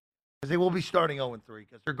 Because they will be starting 0-3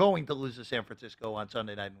 because they're going to lose to San Francisco on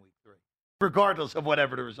Sunday night in week 3, regardless of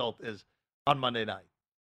whatever the result is on Monday night.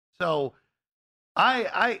 So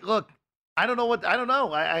look, I don't know.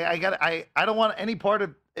 I don't want any part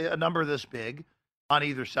of a number this big on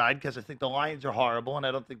either side because I think the Lions are horrible, and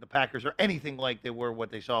I don't think the Packers are anything like they were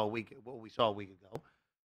what we saw a week ago.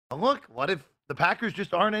 And look, what if the Packers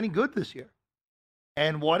just aren't any good this year?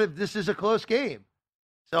 And what if this is a close game?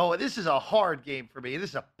 So this is a hard game for me.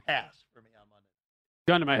 This is a pass for me on Monday.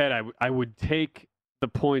 Gun to my head, I would take the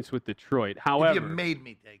points with Detroit. However, if you made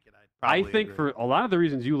me take it, I think agree. For a lot of the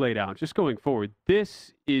reasons you laid out, just going forward,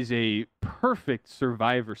 this is a perfect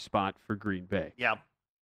survivor spot for Green Bay. Yeah.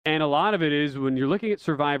 And a lot of it is when you're looking at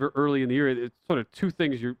Survivor early in the year, it's sort of two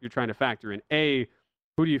things you're trying to factor in. A,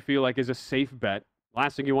 who do you feel like is a safe bet?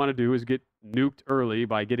 Last thing you want to do is get nuked early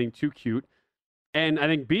by getting too cute. And I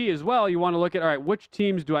think B as well, you want to look at, all right, which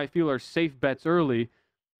teams do I feel are safe bets early,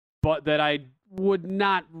 but that I would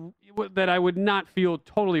not feel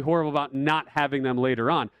totally horrible about not having them later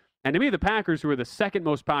on. And to me, the Packers, who are the second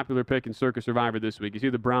most popular pick in Circa Survivor this week, you see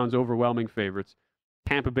the Browns overwhelming favorites,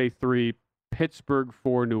 Tampa Bay 3, Pittsburgh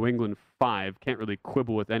 4, New England 5. Can't really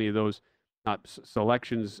quibble with any of those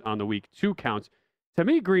selections on the week 2 counts. To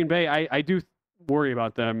me, Green Bay, I do worry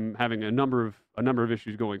about them having a number of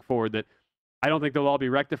issues going forward that I don't think they'll all be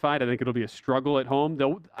rectified. I think it'll be a struggle at home.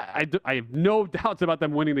 I have no doubts about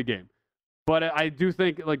them winning the game. But I do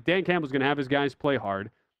think like Dan Campbell's going to have his guys play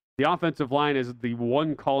hard. The offensive line is the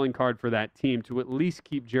one calling card for that team to at least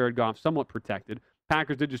keep Jared Goff somewhat protected.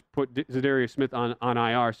 Packers did just put Zadarius Smith on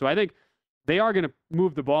IR. So I think they are going to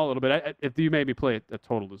move the ball a little bit. If you maybe play a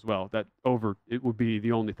total as well, that over, it would be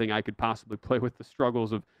the only thing I could possibly play with the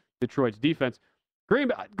struggles of Detroit's defense.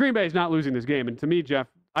 Green Bay is not losing this game. And to me, Jeff,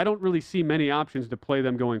 I don't really see many options to play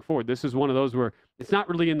them going forward. This is one of those where it's not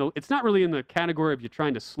really in the category of you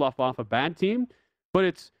trying to slough off a bad team,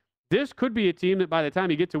 but this could be a team that by the time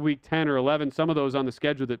you get to week 10 or 11, some of those on the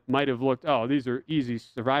schedule that might have looked, oh, these are easy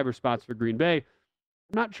survivor spots for Green Bay.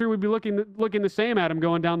 I'm not sure we'd be looking the same at them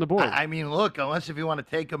going down the board. I mean, look, unless if you want to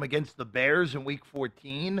take them against the Bears in week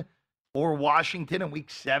 14 or Washington in week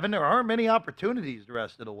 7, there aren't many opportunities the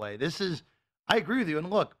rest of the way. I agree with you. And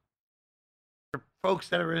look, for folks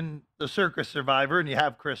that are in the Circus Survivor and you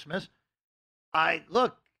have Christmas,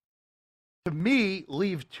 to me,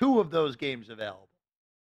 leave 2 of those games available.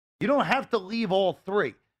 You don't have to leave all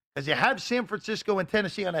 3 because you have San Francisco and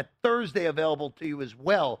Tennessee on a Thursday available to you as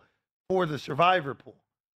well for the Survivor pool.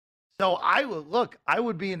 So I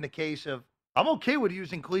would be in the case of, I'm okay with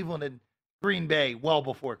using Cleveland and Green Bay well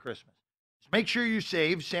before Christmas. Just make sure you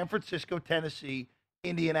save San Francisco, Tennessee,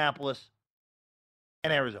 Indianapolis,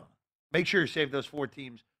 and Arizona. Make sure you save those 4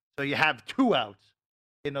 teams so you have 2 outs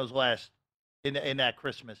in those in that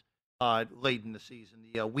Christmas late in the season,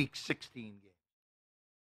 the week 16 game.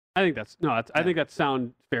 I think that's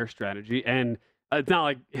sound fair strategy, and it's not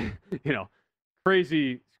like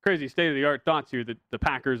crazy state of the art thoughts here that the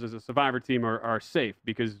Packers as a Survivor team are safe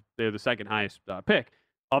because they're the second highest pick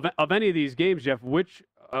of any of these games. Jeff, which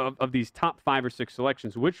of these top 5 or 6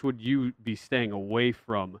 selections, which would you be staying away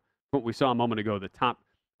from? What we saw a moment ago, the top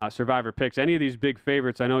Survivor picks. Any of these big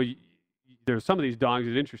favorites? I know there's some of these dogs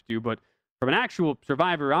that interest you, but from an actual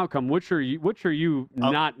Survivor outcome, which are you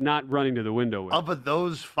not running to the window with? Of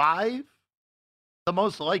those 5, the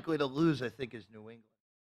most likely to lose, I think, is New England.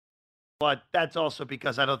 But that's also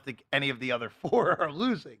because I don't think any of the other 4 are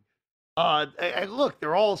losing. And look,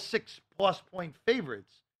 they're all 6+ point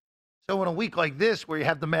favorites. So in a week like this, where you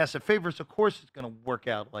have the massive favorites, of course it's going to work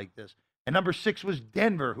out like this. And number 6 was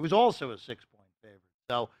Denver, who's also a 6-point favorite.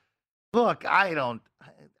 So, look, I don't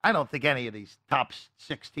think any of these top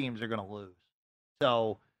 6 teams are going to lose.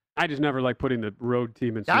 So I just never like putting the road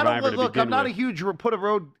team in Survivor. I'm not a huge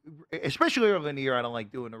especially early in the year. I don't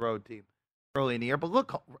like doing the road team early in the year. But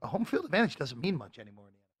look, home field advantage doesn't mean much anymore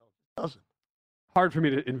in the NFL. It doesn't. Hard for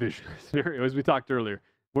me to envision a scenario, as we talked earlier,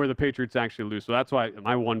 where the Patriots actually lose. So that's why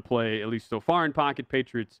my one play, at least so far in pocket,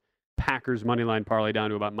 Packers moneyline parlay down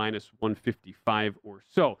to about -155 or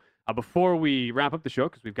so. Before we wrap up the show,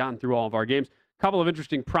 because we've gotten through all of our games, a couple of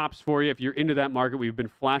interesting props for you. If you're into that market, we've been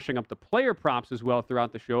flashing up the player props as well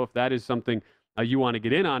throughout the show. If that is something you want to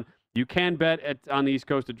get in on, you can bet on the East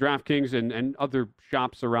Coast at DraftKings, and other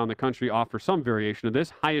shops around the country offer some variation of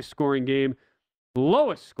this. Highest scoring game,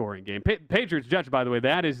 lowest scoring game. Patriots Jets, by the way,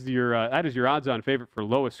 that is your odds-on favorite for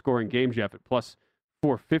lowest scoring game, Jeff, at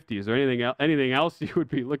 +450. Is there anything else you would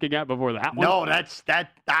be looking at before that one? No,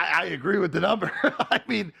 I agree with the number. I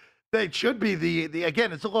mean, it should be the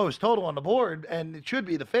again, it's the lowest total on the board, and it should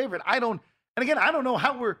be the favorite. I don't know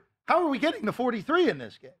how are we getting the 43 in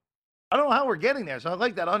this game? I don't know how we're getting there. So I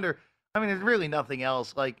like that under. I mean, there's really nothing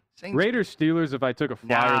else. Like Raiders Steelers, if I took a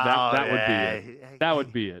flyer, that would be it. That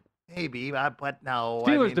would be it. Maybe, but no.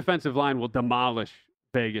 Steelers defensive line will demolish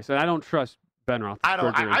Vegas, and I don't trust Ben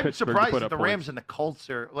Roethlisberger. I'm surprised that the Rams and the Colts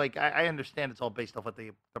are like. I understand it's all based off what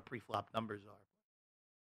the pre-flop numbers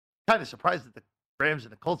are. Kind of surprised that the Rams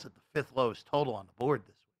and the Colts at the 5th lowest total on the board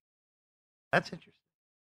this week. That's interesting.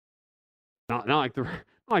 Not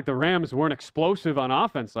like the Rams weren't explosive on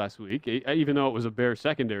offense last week, even though it was a Bears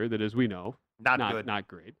secondary that, as we know, not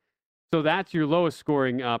great. So that's your lowest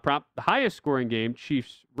scoring prop. The highest scoring game,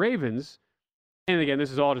 Chiefs-Ravens. And again,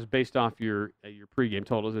 this is all just based off your pregame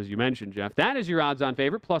totals, as you mentioned, Jeff. That is your odds-on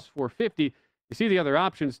favorite, +450. you see the other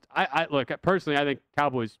options. I look, personally, I think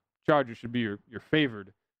Cowboys Chargers should be your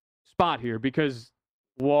favored spot here because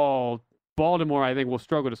while Baltimore, I think, will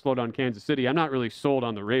struggle to slow down Kansas City, I'm not really sold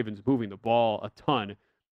on the Ravens moving the ball a ton.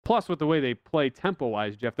 Plus, with the way they play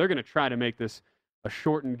tempo-wise, Jeff, they're going to try to make this a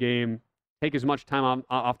shortened game, take as much time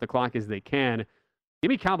off the clock as they can. Give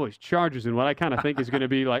me Cowboys Chargers in what I kind of think is going to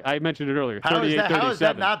be, like I mentioned it earlier, 38-37. How is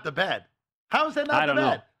that not the bet? How is that not the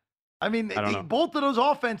bet? Know. I mean, both of those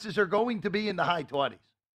offenses are going to be in the high 20s.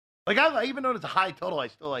 Like, even though it's a high total, I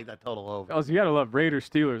still like that total over. Also, you got to love Raiders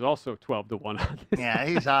Steelers also 12-1 on this. Yeah,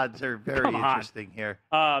 these odds are very interesting here.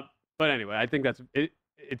 But anyway, I think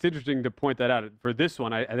it's interesting to point that out. For this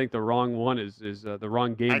one, I think the wrong one is the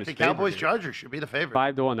wrong game. I think Cowboys Chargers should be the favorite.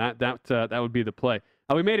 5-1. That would be the play.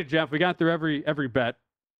 We made it, Jeff. We got through every bet,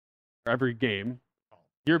 or every game.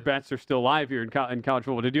 Your bets are still live here in college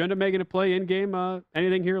football. Did you end up making a play in game?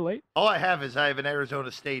 Anything here late? All I have is I have an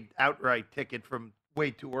Arizona State outright ticket from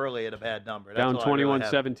way too early at a bad number. Down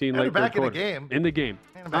 21-17 late back third in the game. In the game.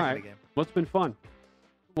 And back in the game. Well, it's been fun.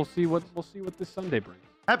 We'll see what this Sunday brings.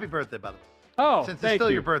 Happy birthday, by the way. Oh, since it's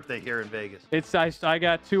still your birthday here in Vegas. I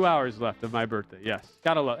got 2 hours left of my birthday. Yes,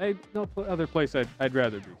 gotta love. Hey, no other place I'd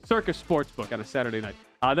rather be. Circus Sportsbook on a Saturday night.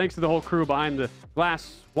 Thanks to the whole crew behind the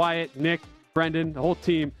glass: Wyatt, Nick, Brendan, the whole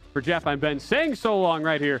team. For Jeff, I'm Ben, saying so long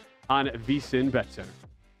right here on VSiN Bet Center.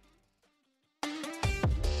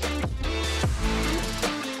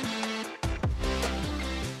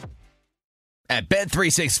 At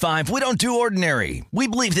Bet365, we don't do ordinary. We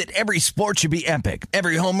believe that every sport should be epic.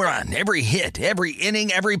 Every home run, every hit, every inning,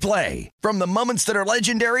 every play. From the moments that are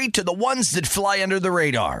legendary to the ones that fly under the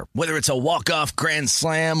radar. Whether it's a walk-off grand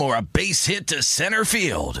slam or a base hit to center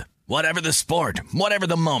field. Whatever the sport, whatever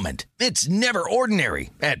the moment. It's never ordinary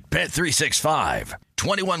at Bet365.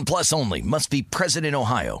 21 plus only. Must be present in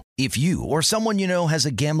Ohio. If you or someone you know has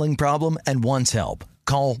a gambling problem and wants help,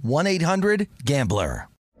 call 1-800-GAMBLER.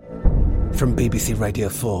 From BBC Radio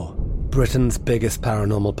 4, Britain's biggest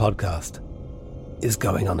paranormal podcast is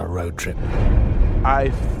going on a road trip.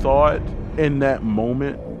 I thought in that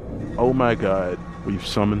moment, oh my God, we've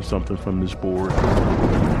summoned something from this board.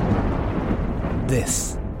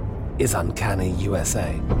 This is Uncanny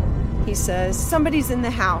USA. He says, somebody's in the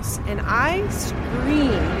house, and I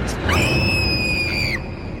screamed.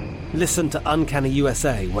 Listen to Uncanny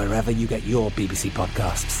USA wherever you get your BBC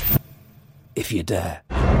podcasts, if you dare.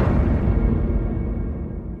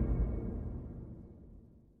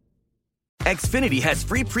 Xfinity has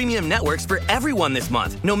free premium networks for everyone this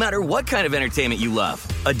month, no matter what kind of entertainment you love.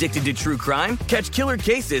 Addicted to true crime? Catch killer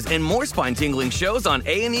cases and more spine-tingling shows on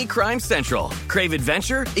A&E Crime Central. Crave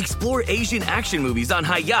adventure? Explore Asian action movies on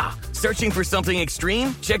Hi-YAH. Searching for something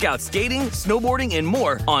extreme? Check out skating, snowboarding, and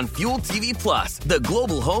more on Fuel TV Plus, the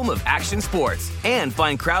global home of action sports. And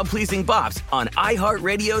find crowd-pleasing bops on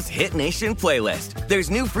iHeartRadio's Hit Nation playlist. There's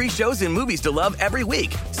new free shows and movies to love every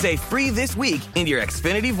week. Say free this week in your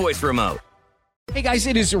Xfinity voice remote. Hey guys,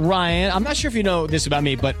 it is Ryan. I'm not sure if you know this about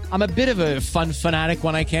me, but I'm a bit of a fun fanatic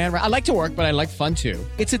when I can. I like to work, but I like fun too.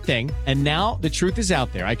 It's a thing. And now the truth is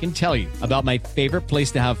out there. I can tell you about my favorite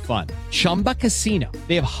place to have fun. Chumba Casino.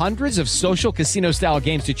 They have hundreds of social casino style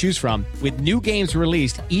games to choose from with new games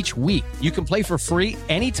released each week. You can play for free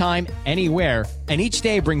anytime, anywhere. And each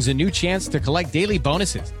day brings a new chance to collect daily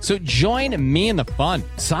bonuses. So join me in the fun.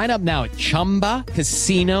 Sign up now at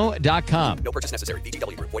ChumbaCasino.com. No purchase necessary.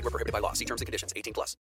 VGW. Void where prohibited by law. See terms and conditions. 18 plus.